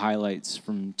couple highlights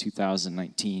from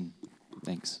 2019.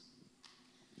 Thanks.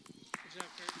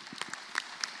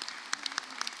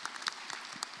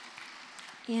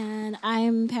 And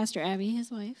I'm Pastor Abby,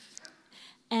 his wife.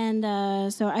 And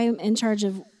so I'm in charge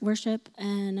of worship.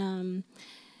 And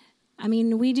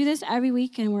we do this every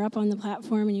week, and we're up on the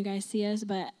platform, and you guys see us.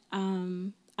 But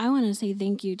I want to say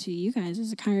thank you to you guys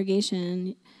as a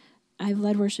congregation. I've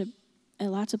led worship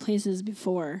at lots of places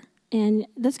before. And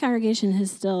this congregation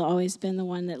has still always been the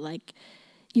one that,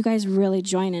 you guys really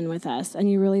join in with us, and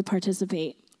you really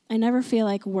participate. I never feel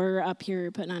like we're up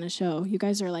here putting on a show. You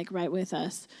guys are, right with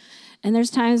us. And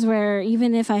there's times where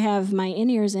even if I have my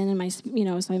in-ears in and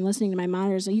so I'm listening to my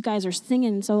monitors, you guys are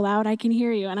singing so loud I can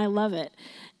hear you, and I love it.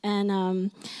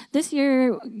 And this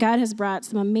year, God has brought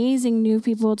some amazing new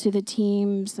people to the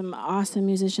team, some awesome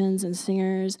musicians and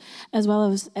singers, as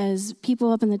well as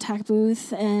people up in the tech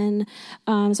booth. And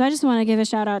so I just want to give a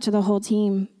shout out to the whole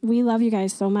team. We love you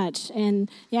guys so much.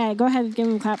 And yeah, go ahead and give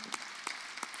them a clap.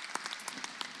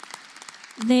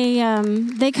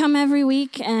 They come every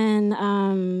week and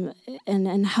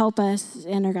help us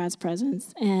enter God's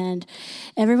presence. And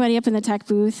everybody up in the tech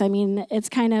booth, it's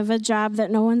kind of a job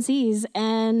that no one sees.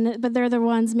 But they're the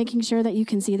ones making sure that you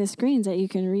can see the screens, that you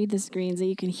can read the screens, that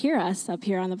you can hear us up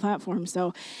here on the platform.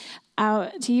 So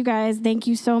to you guys, thank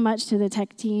you so much to the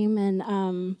tech team.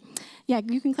 And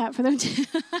you can clap for them too.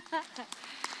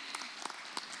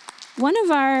 One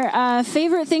of our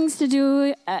favorite things to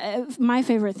do, my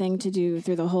favorite thing to do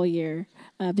through the whole year,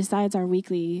 besides our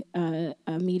weekly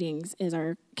meetings, is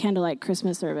our candlelight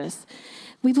Christmas service.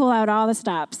 We pull out all the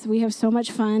stops. We have so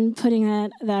much fun putting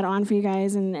that on for you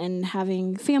guys and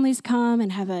having families come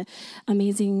and have an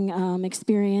amazing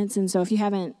experience. And so if you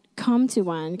haven't come to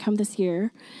one, come this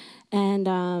year.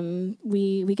 And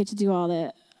we get to do all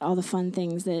the fun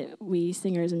things that we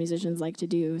singers and musicians like to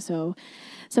do. So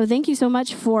thank you so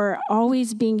much for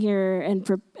always being here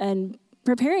and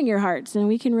preparing your hearts. And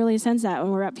we can really sense that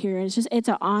when we're up here. It's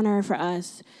an honor for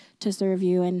us to serve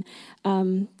you. And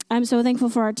I'm so thankful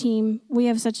for our team. We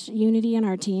have such unity in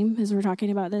our team as we're talking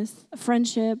about this.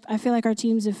 Friendship. I feel like our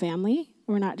team's a family.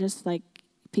 We're not just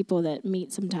people that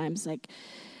meet sometimes.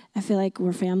 I feel like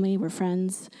we're family, we're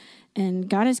friends. And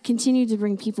God has continued to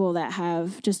bring people that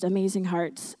have just amazing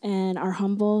hearts and are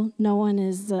humble. No one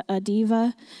is a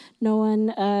diva. No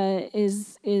one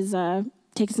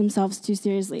takes themselves too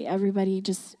seriously. Everybody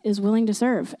just is willing to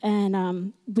serve.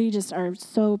 And we just are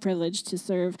so privileged to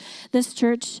serve this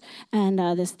church and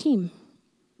this team.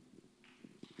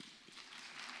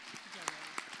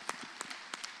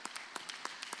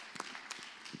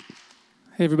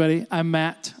 Hey everybody, I'm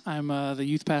Matt. I'm the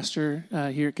youth pastor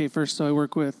here at K First. So I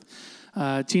work with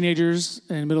teenagers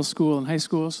in middle school and high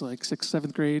school, so 6th,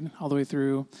 7th grade, all the way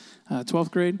through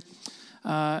 12th grade.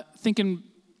 Thinking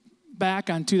back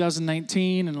on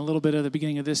 2019 and a little bit of the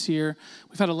beginning of this year,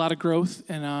 we've had a lot of growth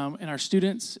in our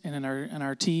students and in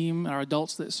our team, our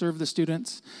adults that serve the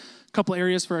students. A couple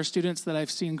areas for our students that I've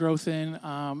seen growth in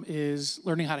is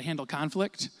learning how to handle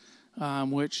conflict,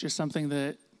 which is something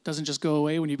that doesn't just go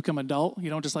away when you become adult. You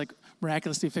don't just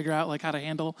miraculously figure out how to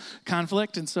handle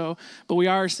conflict. And so, but we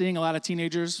are seeing a lot of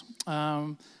teenagers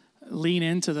lean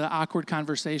into the awkward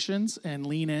conversations and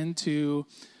lean into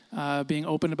being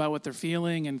open about what they're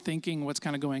feeling and thinking what's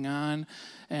kind of going on.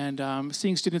 And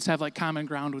seeing students have common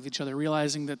ground with each other,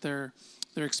 realizing that their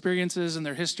experiences and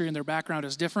their history and their background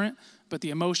is different, but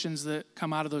the emotions that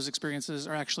come out of those experiences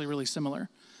are actually really similar.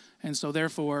 And so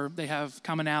therefore, they have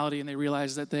commonality, and they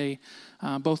realize that they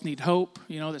both need hope,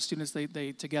 that students,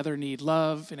 they together need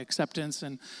love and acceptance.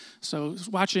 And so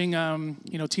watching,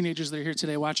 teenagers that are here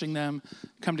today, watching them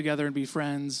come together and be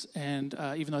friends, and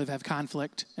even though they have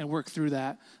conflict and work through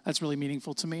that, that's really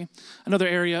meaningful to me. Another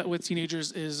area with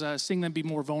teenagers is seeing them be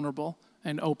more vulnerable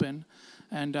and open.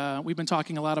 And we've been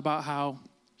talking a lot about how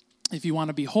if you want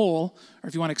to be whole, or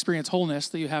if you want to experience wholeness,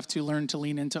 that you have to learn to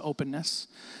lean into openness.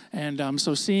 And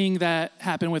so seeing that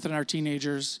happen within our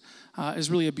teenagers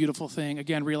is really a beautiful thing.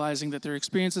 Again, realizing that their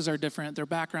experiences are different, their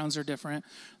backgrounds are different,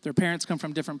 their parents come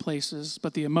from different places,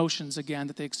 but the emotions, again,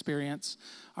 that they experience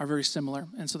are very similar.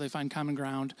 And so they find common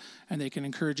ground, and they can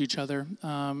encourage each other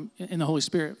in the Holy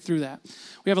Spirit through that.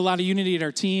 We have a lot of unity at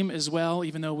our team as well,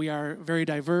 even though we are very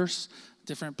diverse,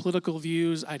 different political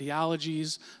views,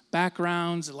 ideologies,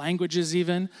 backgrounds, languages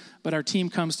even, but our team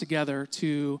comes together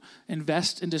to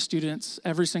invest into students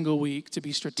every single week, to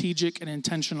be strategic and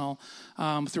intentional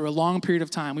through a long period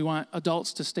of time. We want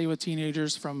adults to stay with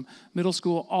teenagers from middle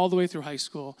school all the way through high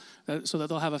school so that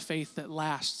they'll have a faith that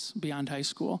lasts beyond high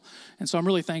school. And so I'm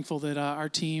really thankful that our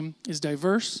team is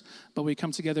diverse, but we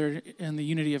come together in the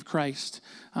unity of Christ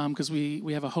because we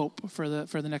have a hope for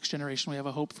the next generation. We have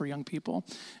a hope for young people.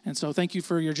 And so thank you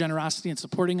for your generosity in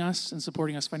supporting us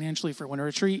financially for Winter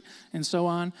Retreat and so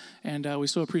on. And we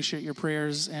so appreciate your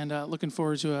prayers and looking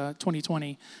forward to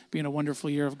 2020 being a wonderful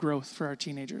year of growth for our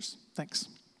teenagers. Thanks.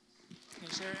 Can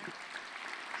you share it?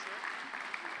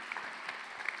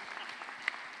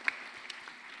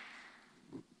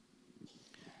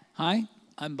 Hi,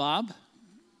 I'm Bob.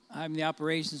 I'm the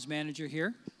operations manager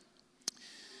here.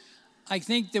 I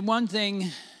think the one thing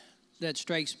that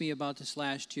strikes me about this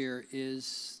last year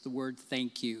is the word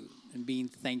thank you and being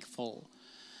thankful.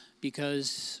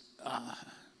 Because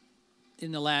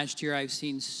in the last year, I've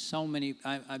seen so many,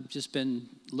 I've just been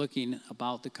looking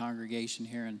about the congregation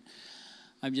here, and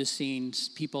I've just seen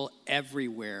people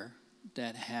everywhere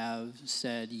that have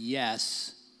said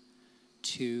yes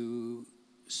to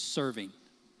serving,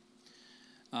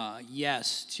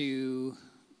 yes to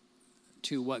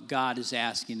what God is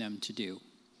asking them to do.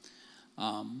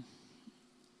 And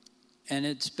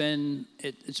it's been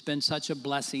such a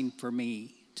blessing for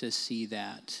me to see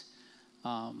that.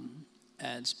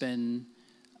 It's been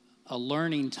a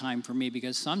learning time for me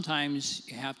because sometimes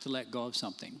you have to let go of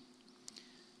something.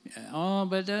 Oh,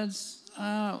 but that's,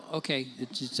 okay,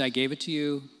 I gave it to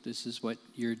you. This is what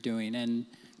you're doing. And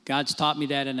God's taught me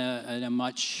that in a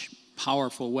much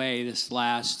powerful way this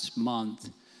last month.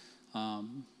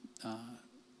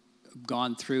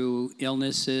 Gone through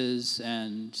illnesses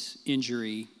and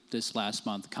injury this last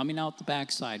month, coming out the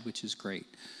backside, which is great.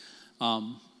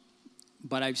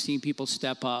 But I've seen people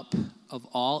step up of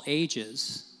all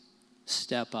ages,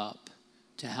 step up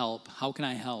to help. How can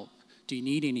I help? Do you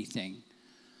need anything?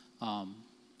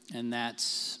 And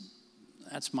that's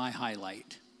my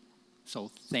highlight.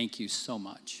 So thank you so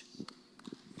much.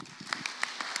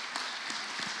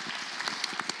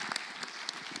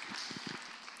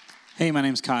 Hey, my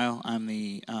name's Kyle. I'm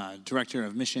the Director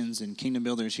of Missions and Kingdom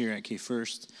Builders here at K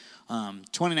First.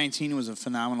 2019 was a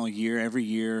phenomenal year. Every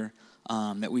year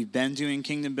that we've been doing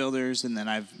Kingdom Builders, and then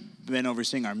I've been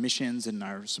overseeing our missions and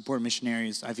our support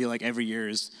missionaries, I feel like every year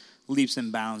is leaps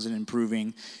and bounds and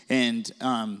improving. And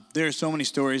there are so many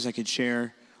stories I could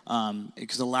share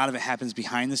because a lot of it happens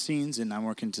behind the scenes, and I'm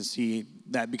working to see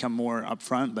that become more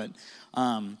upfront. But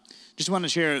just want to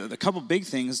share a couple big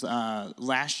things.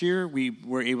 Last year, you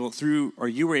were able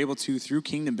to, through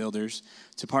Kingdom Builders,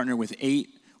 to partner with 8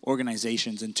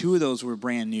 organizations, and 2 of those were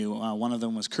brand new. One of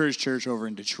them was Courage Church over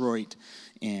in Detroit,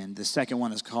 and the second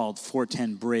one is called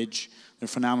 410 Bridge. They're a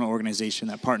phenomenal organization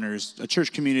that partners a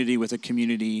church community with a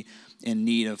community in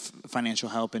need of financial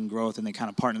help and growth, and they kind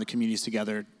of partner the communities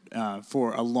together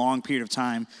for a long period of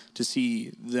time to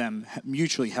see them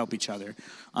mutually help each other.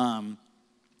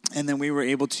 And then we were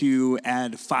able to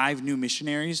add 5 new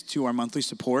missionaries to our monthly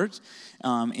support.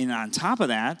 And on top of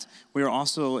that, we were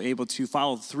also able to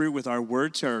follow through with our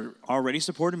word to our already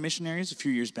supported missionaries. A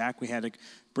few years back, we had to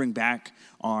bring back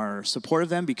our support of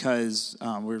them because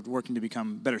we're working to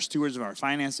become better stewards of our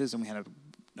finances, and we had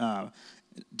to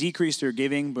decrease their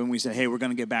giving. But we said, hey, we're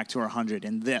going to get back to our 100.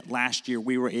 And that last year,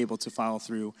 we were able to follow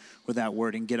through with that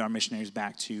word and get our missionaries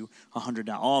back to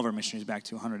 $100, all of our missionaries back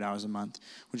to $100 a month,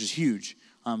 which is huge.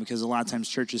 Because a lot of times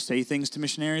churches say things to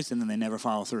missionaries and then they never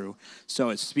follow through. So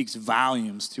it speaks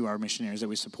volumes to our missionaries that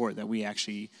we support, that we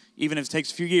actually, even if it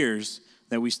takes a few years,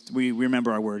 that we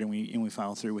remember our word and we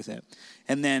follow through with it.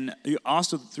 And then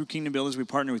also through Kingdom Builders, we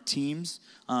partner with teams.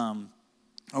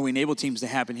 We enable teams to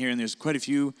happen here, and there's quite a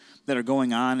few that are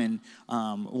going on, and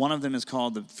one of them is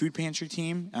called the Food Pantry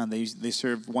Team. They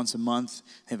serve once a month.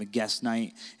 They have a guest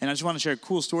night, and I just want to share a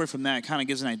cool story from that. It kind of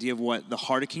gives an idea of what the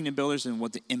heart of Kingdom Builders and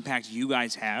what the impact you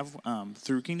guys have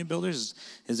through Kingdom Builders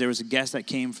is there was a guest that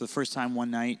came for the first time one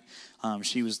night.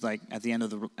 She was like at the end of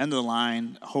the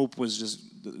line. Hope was just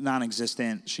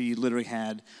non-existent. She literally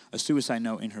had a suicide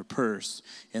note in her purse.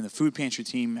 And the food pantry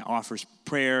team offers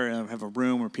prayer and have a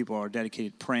room where people are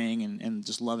dedicated praying and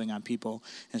just loving on people.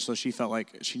 And so she felt like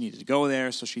she needed to go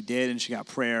there, so she did, and she got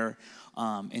prayer.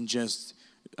 And just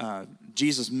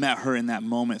Jesus met her in that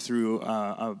moment through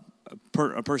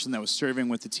a person that was serving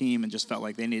with the team, and just felt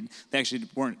like they actually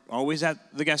weren't always at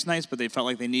the guest nights, but they felt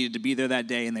like they needed to be there that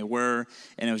day, and they were,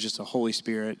 and it was just a Holy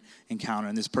Spirit encounter.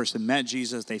 And this person met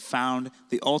Jesus. They found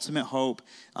the ultimate hope,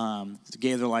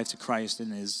 gave their life to Christ,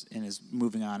 and is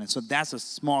moving on. And so that's a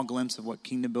small glimpse of what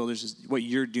Kingdom Builders is, what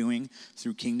you're doing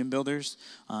through Kingdom Builders.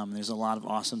 There's a lot of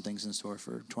awesome things in store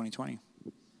for 2020.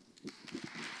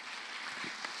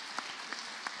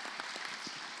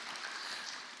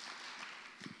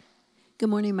 Good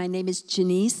morning. My name is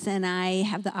Janice, and I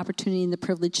have the opportunity and the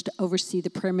privilege to oversee the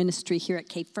prayer ministry here at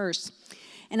K First.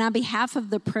 And on behalf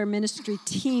of the prayer ministry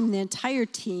team, the entire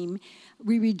team,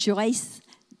 we rejoice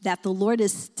that the Lord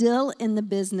is still in the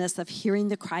business of hearing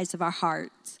the cries of our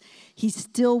hearts. He's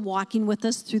still walking with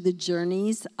us through the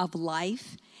journeys of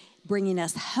life, bringing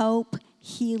us hope,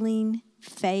 healing,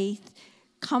 faith,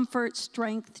 comfort,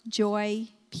 strength, joy,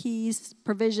 peace,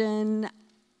 provision,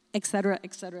 etc.,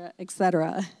 etc.,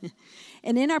 etc.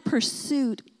 And in our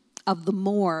pursuit of the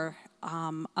more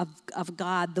of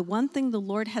God, the one thing the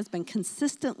Lord has been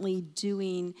consistently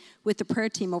doing with the prayer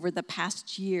team over the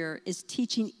past year is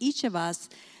teaching each of us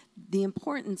the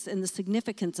importance and the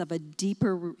significance of a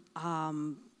deeper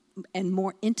and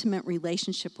more intimate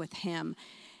relationship with Him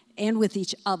and with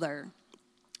each other.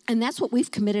 And that's what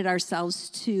we've committed ourselves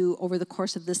to over the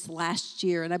course of this last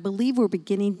year. And I believe we're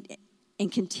beginning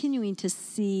and continuing to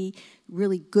see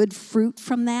really good fruit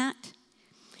from that.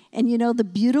 And you know, the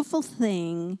beautiful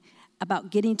thing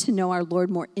about getting to know our Lord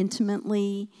more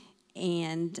intimately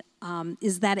and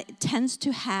is that it tends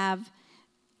to have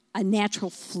a natural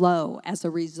flow as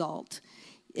a result.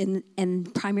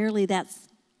 And primarily that's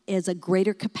as a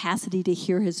greater capacity to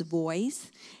hear His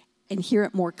voice and hear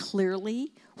it more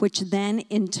clearly, which then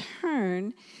in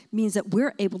turn means that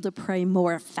we're able to pray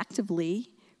more effectively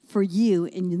for you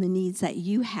and the needs that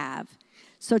you have.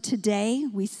 So today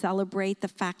we celebrate the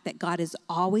fact that God is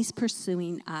always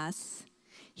pursuing us.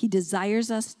 He desires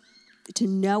us to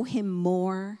know Him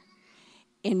more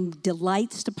and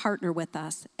delights to partner with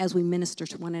us as we minister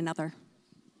to one another.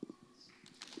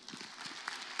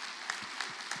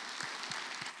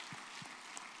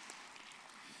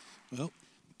 Well,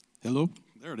 hello.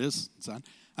 There it is. It's on.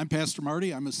 I'm Pastor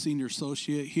Marty. I'm a senior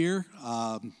associate here.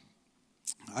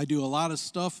 I do a lot of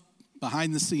stuff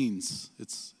behind the scenes.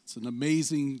 It's an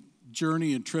amazing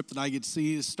journey and trip that I get to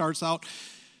see. It starts out,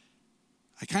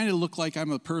 I kind of look like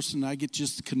I'm a person, I get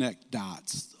just to connect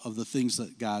dots of the things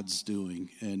that God's doing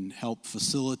and help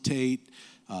facilitate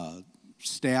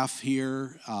staff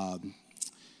here,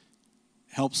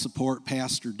 help support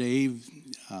Pastor Dave.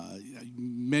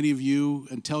 Many of you,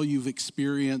 until you've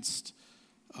experienced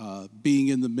being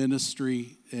in the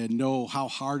ministry and know how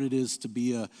hard it is to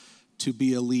be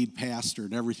a lead pastor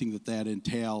and everything that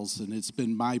entails. And it's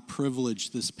been my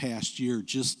privilege this past year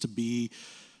just to be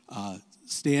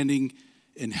standing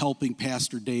and helping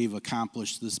Pastor Dave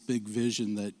accomplish this big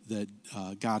vision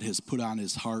that God has put on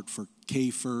his heart for K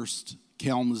First,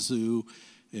 Kalamazoo,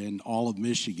 and all of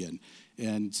Michigan.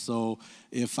 And so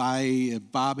if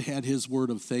Bob had his word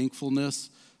of thankfulness,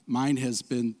 mine has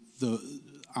been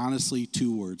honestly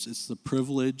 2 words. It's the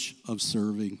privilege of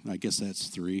serving. I guess that's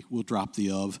 3. We'll drop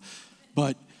the of.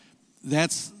 But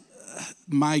that's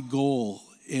my goal.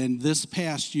 And this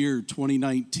past year,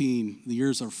 2019, the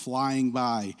years are flying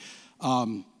by.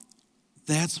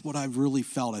 That's what I've really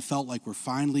felt. I felt like we're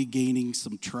finally gaining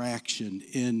some traction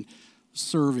in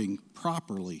serving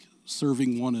properly,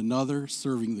 serving one another,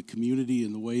 serving the community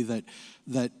in the way that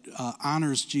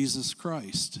honors Jesus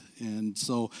Christ. And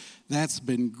so that's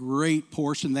been great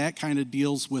portion. That kind of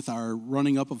deals with our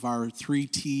running up of our 3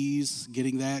 T's,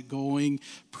 getting that going,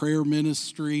 prayer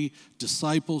ministry,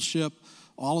 discipleship,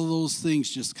 all of those things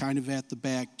just kind of at the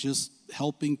back, just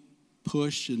helping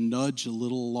push and nudge a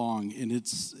little along. And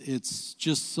it's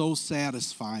just so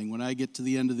satisfying when I get to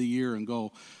the end of the year and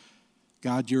go,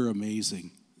 God, you're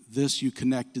amazing. This, you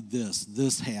connected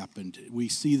this happened. We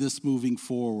see this moving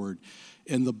forward,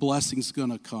 and the blessing's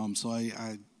going to come. So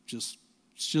it's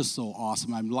just so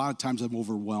awesome. A lot of times I'm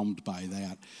overwhelmed by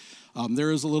that.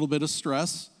 There is a little bit of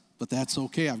stress, but that's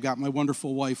okay. I've got my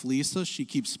wonderful wife, Lisa. She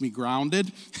keeps me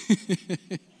grounded.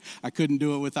 I couldn't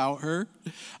do it without her.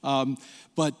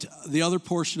 But the other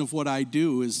portion of what I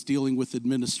do is dealing with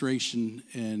administration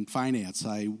and finance.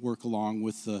 I work along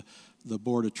with the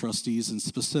Board of Trustees and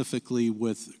specifically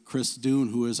with Chris Doon,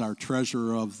 who is our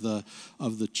treasurer of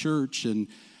the church. And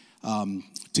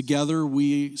together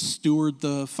we steward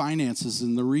the finances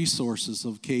and the resources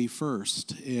of K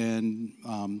First. And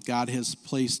God has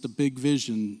placed a big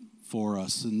vision for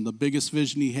us. And the biggest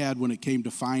vision he had when it came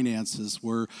to finances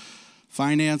were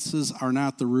finances are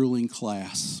not the ruling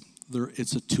class.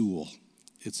 It's a tool.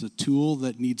 It's a tool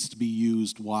that needs to be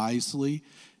used wisely,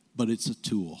 but it's a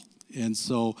tool. And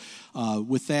so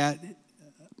with that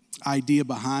idea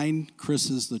behind, Chris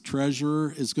is the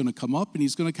treasurer, is going to come up, and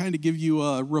he's going to kind of give you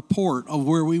a report of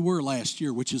where we were last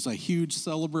year, which is a huge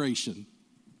celebration.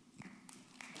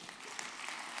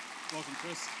 Welcome,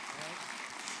 Chris.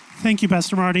 Thank you,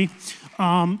 Pastor Marty.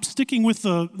 Sticking with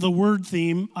the word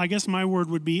theme, I guess my word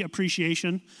would be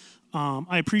appreciation.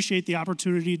 I appreciate the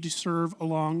opportunity to serve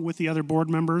along with the other board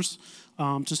members,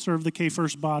 to serve the K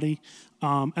First body.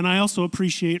 And I also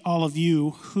appreciate all of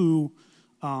you who,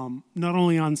 not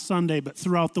only on Sunday, but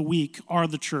throughout the week, are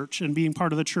the church. And being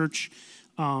part of the church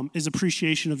is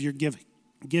appreciation of your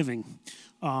giving.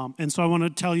 And so I want to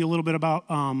tell you a little bit about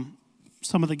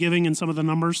some of the giving and some of the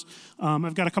numbers.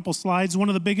 I've got a couple slides. One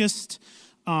of the biggest,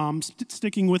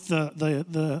 sticking with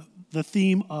the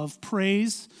theme of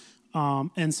praise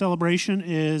and celebration,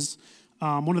 is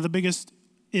one of the biggest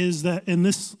is that in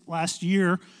this last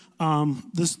year,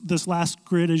 this last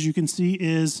grid, as you can see,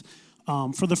 is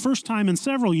for the first time in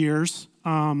several years,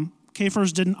 K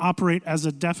First didn't operate as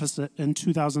a deficit in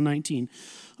 2019.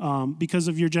 Because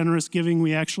of your generous giving,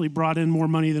 we actually brought in more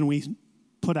money than we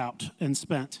put out and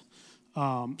spent.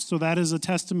 So that is a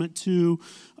testament to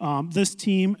this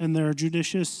team and their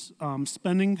judicious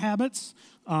spending habits,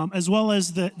 as well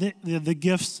as the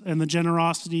gifts and the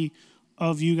generosity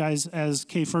of you guys as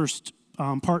K First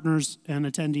partners and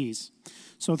attendees.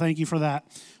 So thank you for that.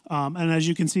 And as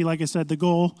you can see, like I said, the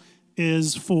goal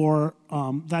is for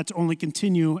that to only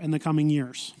continue in the coming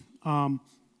years.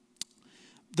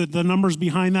 The numbers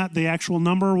behind that, the actual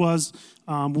number was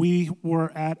we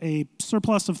were at a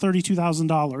surplus of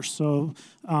 $32,000. So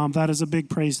that is a big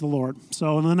praise the Lord.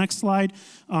 So in the next slide,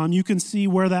 you can see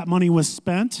where that money was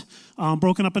spent,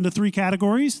 broken up into three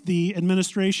categories: the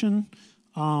administration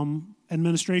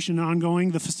and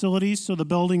ongoing, the facilities, so the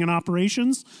building and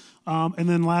operations, and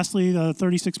then lastly, the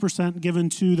 36% given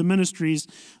to the ministries.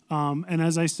 And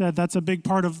as I said, that's a big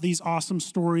part of these awesome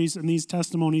stories and these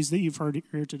testimonies that you've heard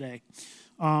here today.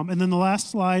 And then the last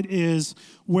slide is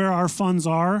where our funds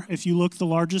are. If you look, the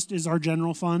largest is our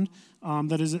general fund,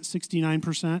 that is at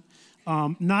 69%.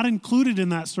 Not included in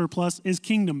that surplus is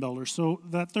Kingdom Builders. So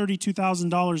that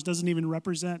 $32,000 doesn't even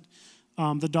represent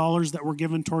the dollars that were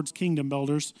given towards Kingdom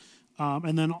Builders.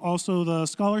 And then also the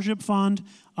scholarship fund,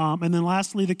 and then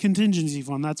lastly the contingency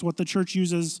fund. That's what the church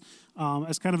uses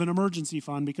as kind of an emergency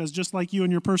fund, because just like you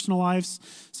in your personal lives,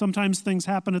 sometimes things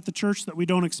happen at the church that we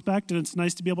don't expect, and it's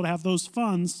nice to be able to have those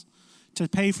funds to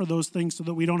pay for those things so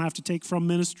that we don't have to take from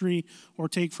ministry or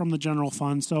take from the general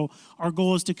fund. So our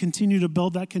goal is to continue to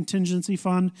build that contingency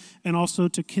fund and also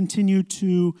to continue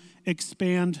to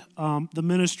expand the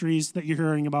ministries that you're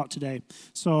hearing about today.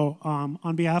 So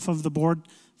on behalf of the board,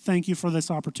 thank you for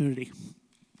this opportunity.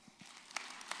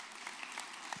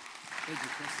 Thank you,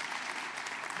 Chris.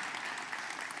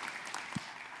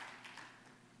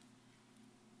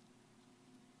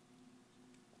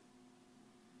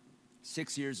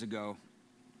 Six years ago,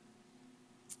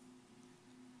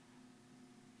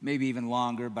 maybe even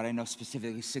longer, but I know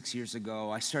specifically 6 years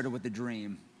ago, I started with a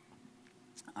dream.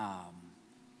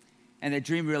 And that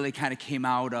dream really kind of came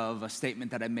out of a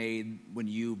statement that I made when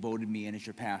you voted me in as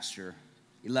your pastor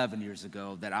 11 years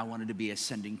ago, that I wanted to be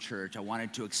Ascending Church. I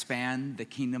wanted to expand the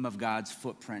kingdom of God's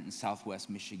footprint in Southwest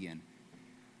Michigan.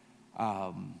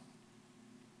 God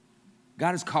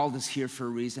has called us here for a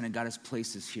reason, and God has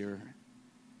placed us here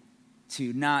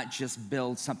to not just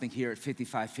build something here at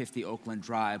 5550 Oakland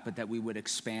Drive, but that we would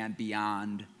expand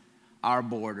beyond our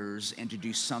borders and to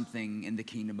do something in the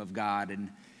kingdom of God.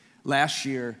 And last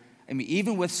year, I mean,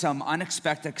 even with some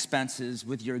unexpected expenses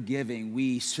with your giving,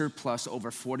 we surplus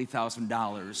over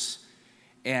 $40,000,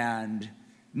 and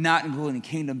not including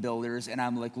Kingdom Builders. And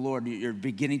I'm like, Lord, you're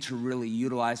beginning to really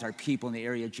utilize our people in the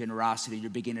area of generosity. You're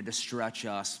beginning to stretch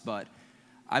us. But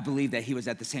I believe that he was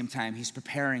at the same time, he's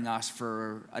preparing us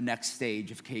for a next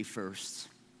stage of K First.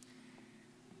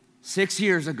 6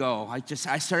 years ago, I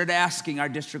started asking our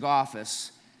district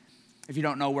office. If you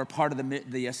don't know, we're part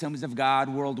of the Assemblies of God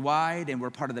worldwide, and we're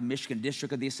part of the Michigan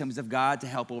District of the Assemblies of God to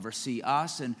help oversee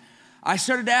us. And I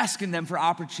started asking them for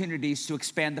opportunities to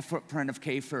expand the footprint of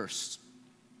K First.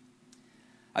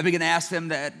 I began to ask them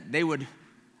that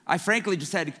I frankly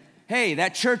just said, hey,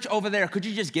 that church over there, could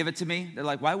you just give it to me? They're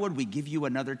like, why would we give you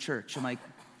another church? I'm like,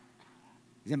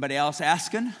 is anybody else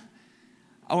asking?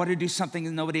 I want to do something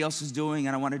that nobody else is doing,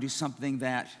 and I want to do something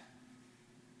that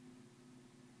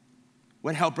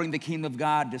would help bring the kingdom of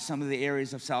God to some of the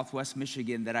areas of Southwest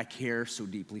Michigan that I care so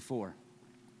deeply for.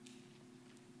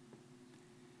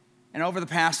 And over the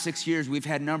past 6 years, we've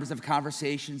had numbers of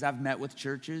conversations. I've met with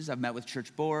churches, I've met with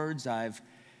church boards, I've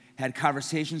had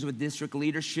conversations with district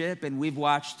leadership, and we've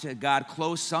watched God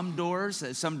close some doors.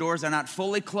 Some doors are not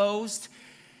fully closed.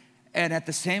 And at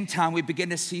the same time, we begin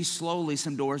to see slowly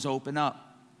some doors open up.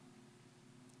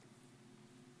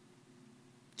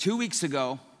 2 weeks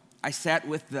ago, I sat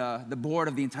with the board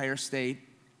of the entire state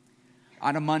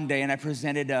on a Monday, and I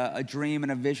presented a dream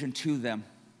and a vision to them.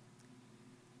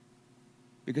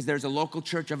 Because there's a local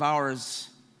church of ours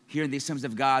here in the Assemblies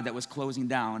of God that was closing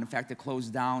down. In fact, it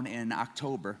closed down in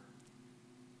October.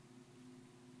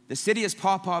 The city is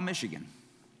Paw Paw, Michigan.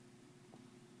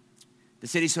 The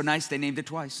city's so nice, they named it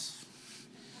twice.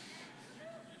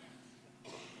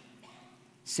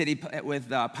 City with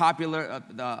the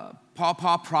Paw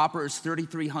Paw proper is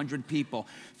 3,300 people.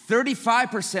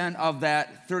 35% of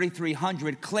that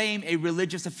 3,300 claim a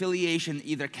religious affiliation,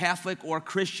 either Catholic or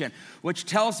Christian, which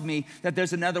tells me that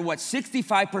there's another,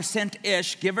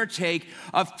 65%-ish, give or take,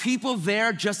 of people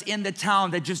there just in the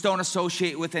town that just don't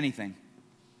associate with anything.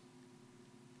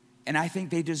 And I think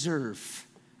they deserve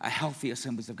a healthy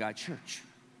Assemblies of God church.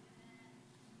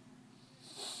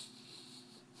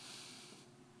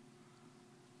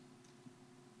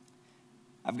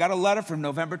 I've got a letter from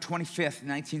November 25th,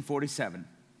 1947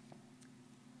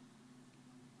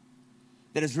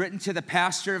 that is written to the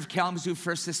pastor of Kalamazoo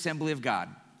First Assembly of God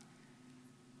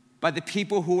by the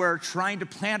people who are trying to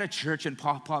plant a church in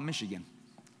Paw Paw, Michigan,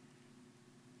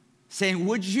 saying,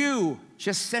 would you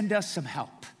just send us some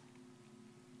help?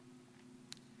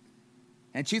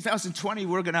 In 2020,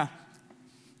 we're gonna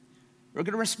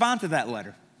respond to that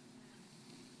letter.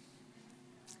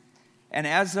 And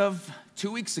as of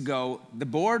 2 weeks ago, the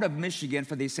board of Michigan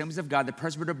for the Assemblies of God, the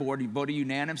Presbyter Board, voted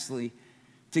unanimously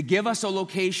to give us a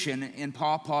location in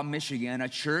Paw Paw, Michigan, a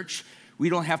church. We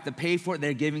don't have to pay for it.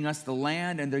 They're giving us the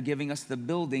land and they're giving us the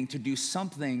building to do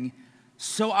something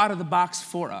so out of the box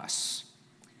for us.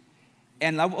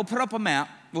 And we'll put up a map.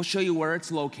 We'll show you where it's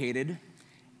located.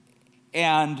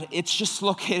 And it's just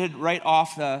located right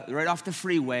off the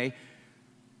freeway.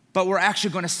 But we're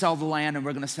actually going to sell the land and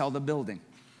we're going to sell the building.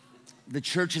 The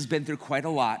church has been through quite a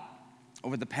lot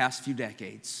over the past few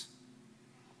decades.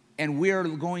 And we're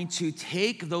going to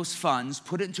take those funds,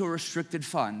 put it into a restricted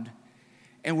fund,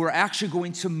 and we're actually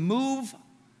going to move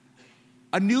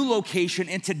a new location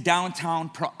into downtown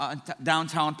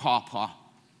Paw Paw.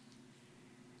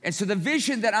 And so the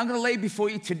vision that I'm going to lay before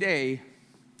you today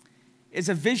is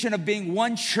a vision of being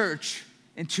one church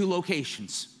in two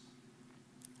locations.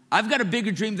 I've got a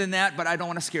bigger dream than that, but I don't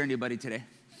want to scare anybody today.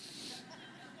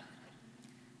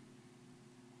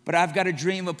 But I've got a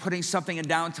dream of putting something in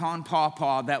downtown Paw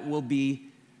Paw that will be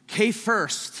K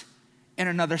First in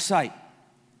another site.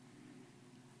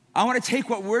 I want to take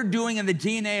what we're doing in the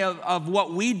DNA of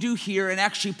what we do here and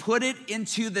actually put it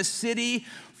into the city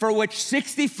for which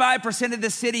 65% of the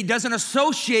city doesn't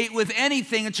associate with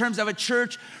anything in terms of a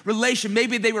church relation.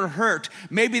 Maybe they were hurt.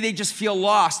 Maybe they just feel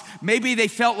lost. Maybe they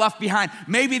felt left behind.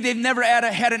 Maybe they've never had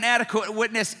an adequate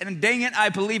witness. And dang it, I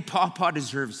believe Paw Paw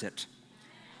deserves it.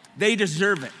 They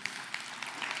deserve it.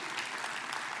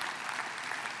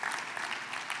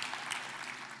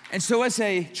 And so as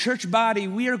a church body,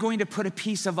 we are going to put a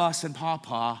piece of us in Paw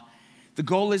Paw. The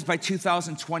goal is by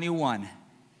 2021.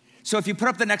 So if you put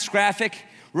up the next graphic,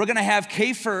 we're going to have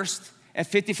K First at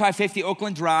 5550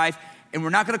 Oakland Drive, and we're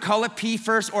not going to call it P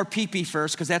First or PP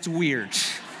First because that's weird.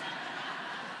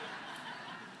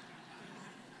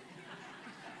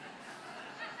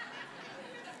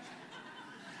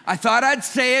 I thought I'd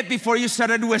say it before you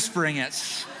started whispering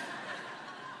it.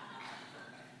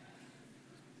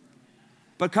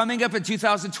 But coming up in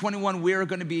 2021, we are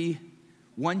going to be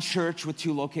one church with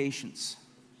two locations.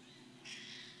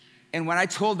 And when I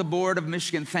told the board of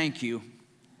Michigan, thank you,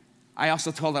 I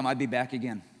also told them I'd be back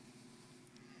again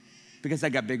because I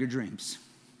got bigger dreams.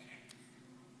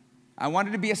 I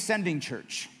wanted to be a sending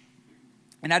church.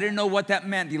 And I didn't know what that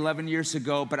meant 11 years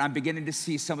ago, but I'm beginning to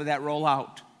see some of that roll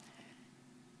out.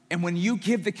 And when you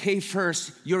give the K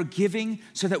First, you're giving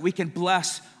so that we can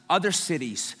bless other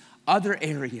cities, other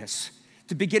areas,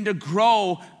 to begin to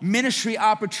grow ministry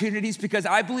opportunities, because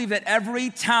I believe that every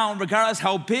town, regardless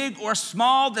how big or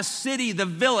small, the city, the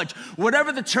village,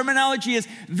 whatever the terminology is,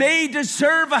 they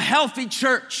deserve a healthy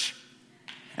church.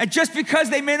 And just because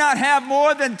they may not have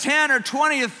more than 10 or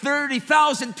 20 or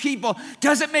 30,000 people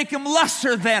doesn't make them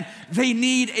lesser than. They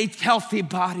need a healthy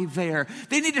body there.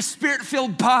 They need a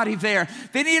spirit-filled body there.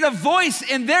 They need a voice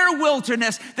in their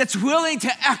wilderness that's willing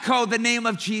to echo the name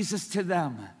of Jesus to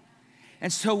them.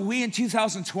 And so we in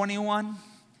 2021,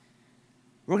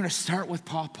 we're going to start with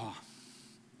Paw Paw.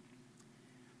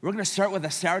 We're going to start with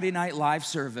a Saturday night live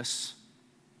service.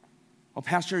 Oh,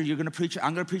 Pastor, you're going to preach.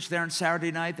 I'm going to preach there on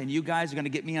Saturday night. Then you guys are going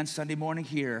to get me on Sunday morning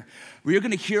here. We're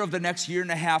going to hear over the next year and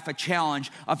a half a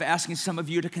challenge of asking some of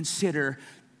you to consider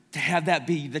to have that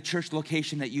be the church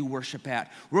location that you worship at.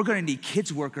 We're going to need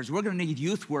kids workers. We're going to need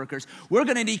youth workers. We're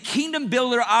going to need kingdom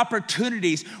builder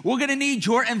opportunities. We're going to need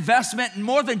your investment, and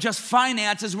more than just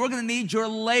finances. We're going to need your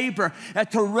labor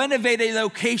to renovate a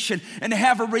location and to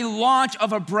have a relaunch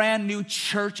of a brand new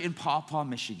church in Paw Paw,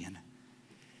 Michigan.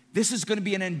 This is going to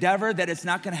be an endeavor that it's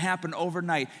not going to happen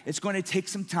overnight. It's going to take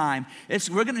some time.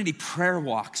 We're going to need prayer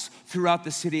walks throughout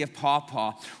the city of Paw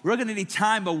Paw. We're going to need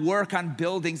time to work on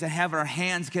buildings and have our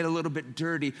hands get a little bit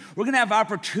dirty. We're going to have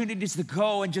opportunities to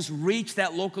go and just reach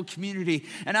that local community.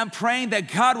 And I'm praying that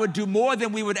God would do more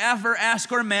than we would ever ask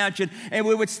or imagine, and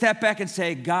we would step back and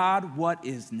say, God, what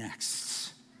is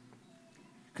next?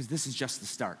 Because this is just the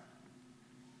start.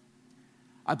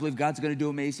 I believe God's going to do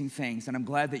amazing things, and I'm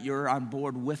glad that you're on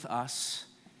board with us.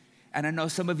 And I know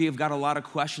some of you have got a lot of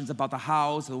questions about the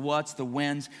hows, the whats, the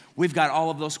whens. We've got all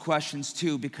of those questions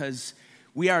too, because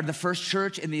we are the first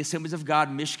church in the Assemblies of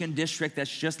God Michigan district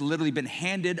that's just literally been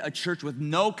handed a church with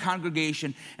no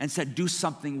congregation and said, do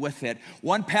something with it.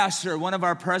 One pastor, one of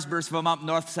our presbyters from up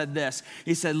north said this.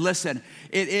 He said, listen,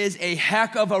 it is a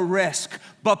heck of a risk,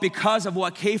 but because of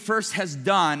what K First has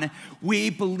done, we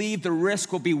believe the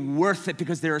risk will be worth it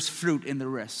because there is fruit in the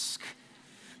risk.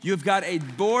 You've got a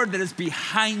board that is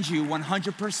behind you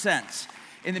 100%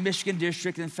 in the Michigan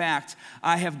district. In fact,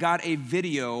 I have got a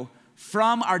video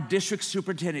from our district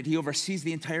superintendent. He oversees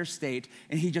the entire state,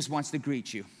 and he just wants to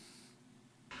greet you.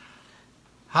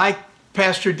 Hi,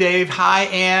 Pastor Dave. Hi,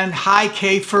 Ann. Hi,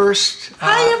 K First.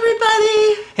 Hi,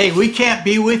 everybody. Hey, we can't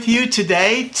be with you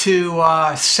today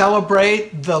to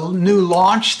celebrate the new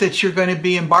launch that you're going to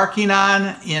be embarking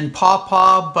on in Paw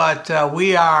Paw, but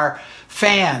we are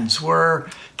fans. We're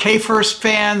K First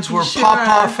fans. We're sure Paw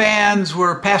Paw are. fans.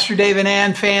 We're Pastor Dave and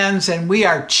Ann fans, and we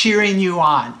are cheering you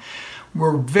on.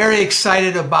 We're very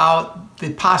excited about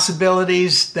the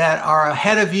possibilities that are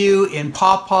ahead of you in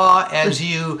Paw Paw as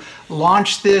you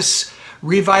launch this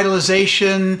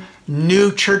revitalization,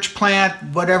 new church plant,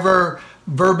 whatever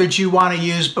verbiage you want to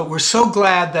use. But we're so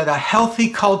glad that a healthy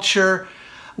culture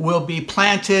will be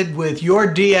planted with your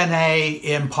DNA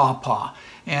in Paw Paw.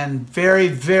 And very,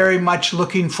 very much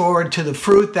looking forward to the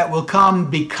fruit that will come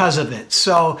because of it.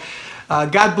 So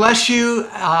God bless you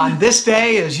on this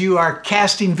day as you are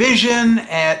casting vision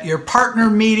at your partner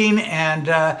meeting,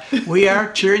 and we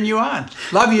are cheering you on.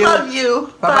 Love you. Love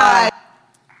you. Bye-bye. Bye.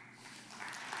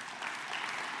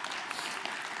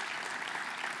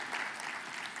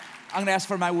 I'm going to ask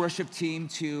for my worship team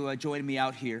to join me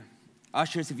out here.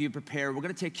 Ushers, if you prepare, we're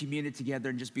going to take communion together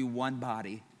and just be one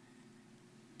body,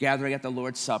 gathering at the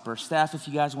Lord's Supper. Staff, if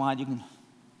you guys want, you can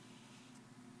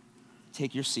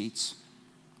take your seats.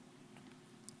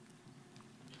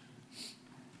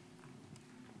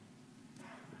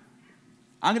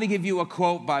 I'm going to give you a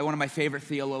quote by one of my favorite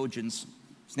theologians.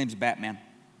 His name's Batman.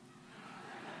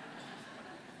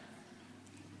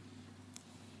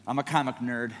 I'm a comic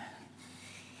nerd. It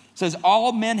says,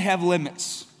 all men have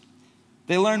limits.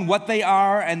 They learn what they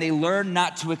are and they learn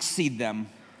not to exceed them.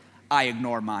 I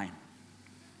ignore mine.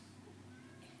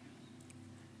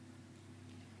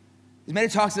 As many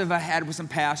talks that I've had with some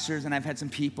pastors, and I've had some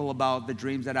people about the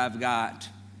dreams that I've got,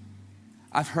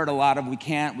 I've heard a lot of we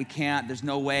can't, there's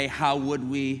no way, how would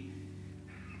we?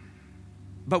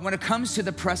 But when it comes to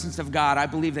the presence of God, I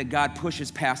believe that God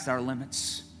pushes past our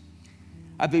limits.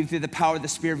 I believe through the power of the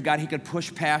Spirit of God, He could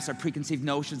push past our preconceived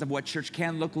notions of what church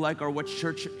can look like or what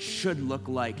church should look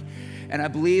like. And I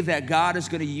believe that God is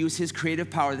going to use His creative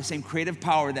power, the same creative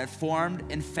power that formed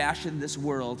and fashioned this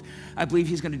world. I believe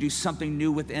He's going to do something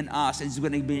new within us, and He's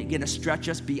going to begin to stretch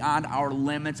us beyond our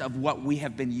limits of what we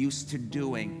have been used to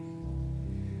doing.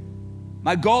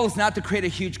 My goal is not to create a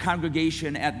huge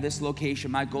congregation at this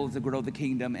location. My goal is to grow the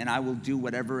kingdom, and I will do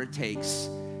whatever it takes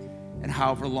and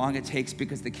however long it takes,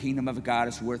 because the kingdom of God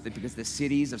is worth it, because the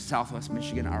cities of Southwest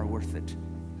Michigan are worth it.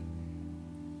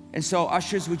 And so,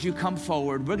 ushers, would you come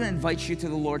forward? We're going to invite you to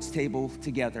the Lord's table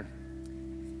together.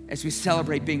 as we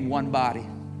celebrate being one body.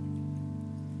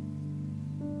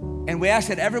 And we ask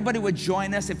that everybody would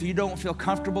join us. If you don't feel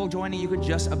comfortable joining, you can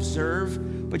just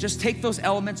observe, but just take those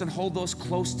elements and hold those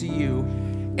close to you.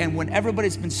 And when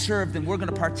everybody's been served, then we're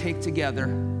gonna partake together.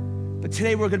 But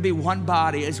today we're gonna be one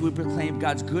body as we proclaim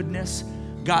God's goodness,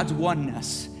 God's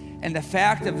oneness, and the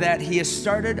fact of that He has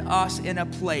started us in a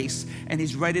place and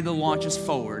He's ready to launch us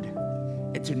forward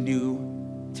into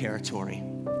new territory.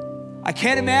 I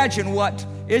can't imagine what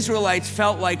Israelites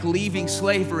felt like leaving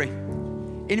slavery.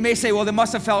 And you may say, well, they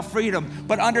must have felt freedom.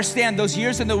 But understand, those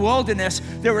years in the wilderness,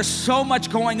 there was so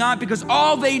much going on because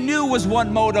all they knew was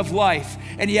one mode of life.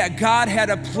 And yet God had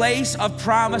a place of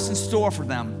promise in store for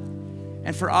them.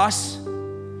 And for us,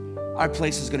 our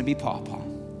place is going to be Paw Paw.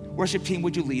 Worship team,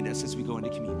 would you lead us as we go into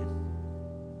communion?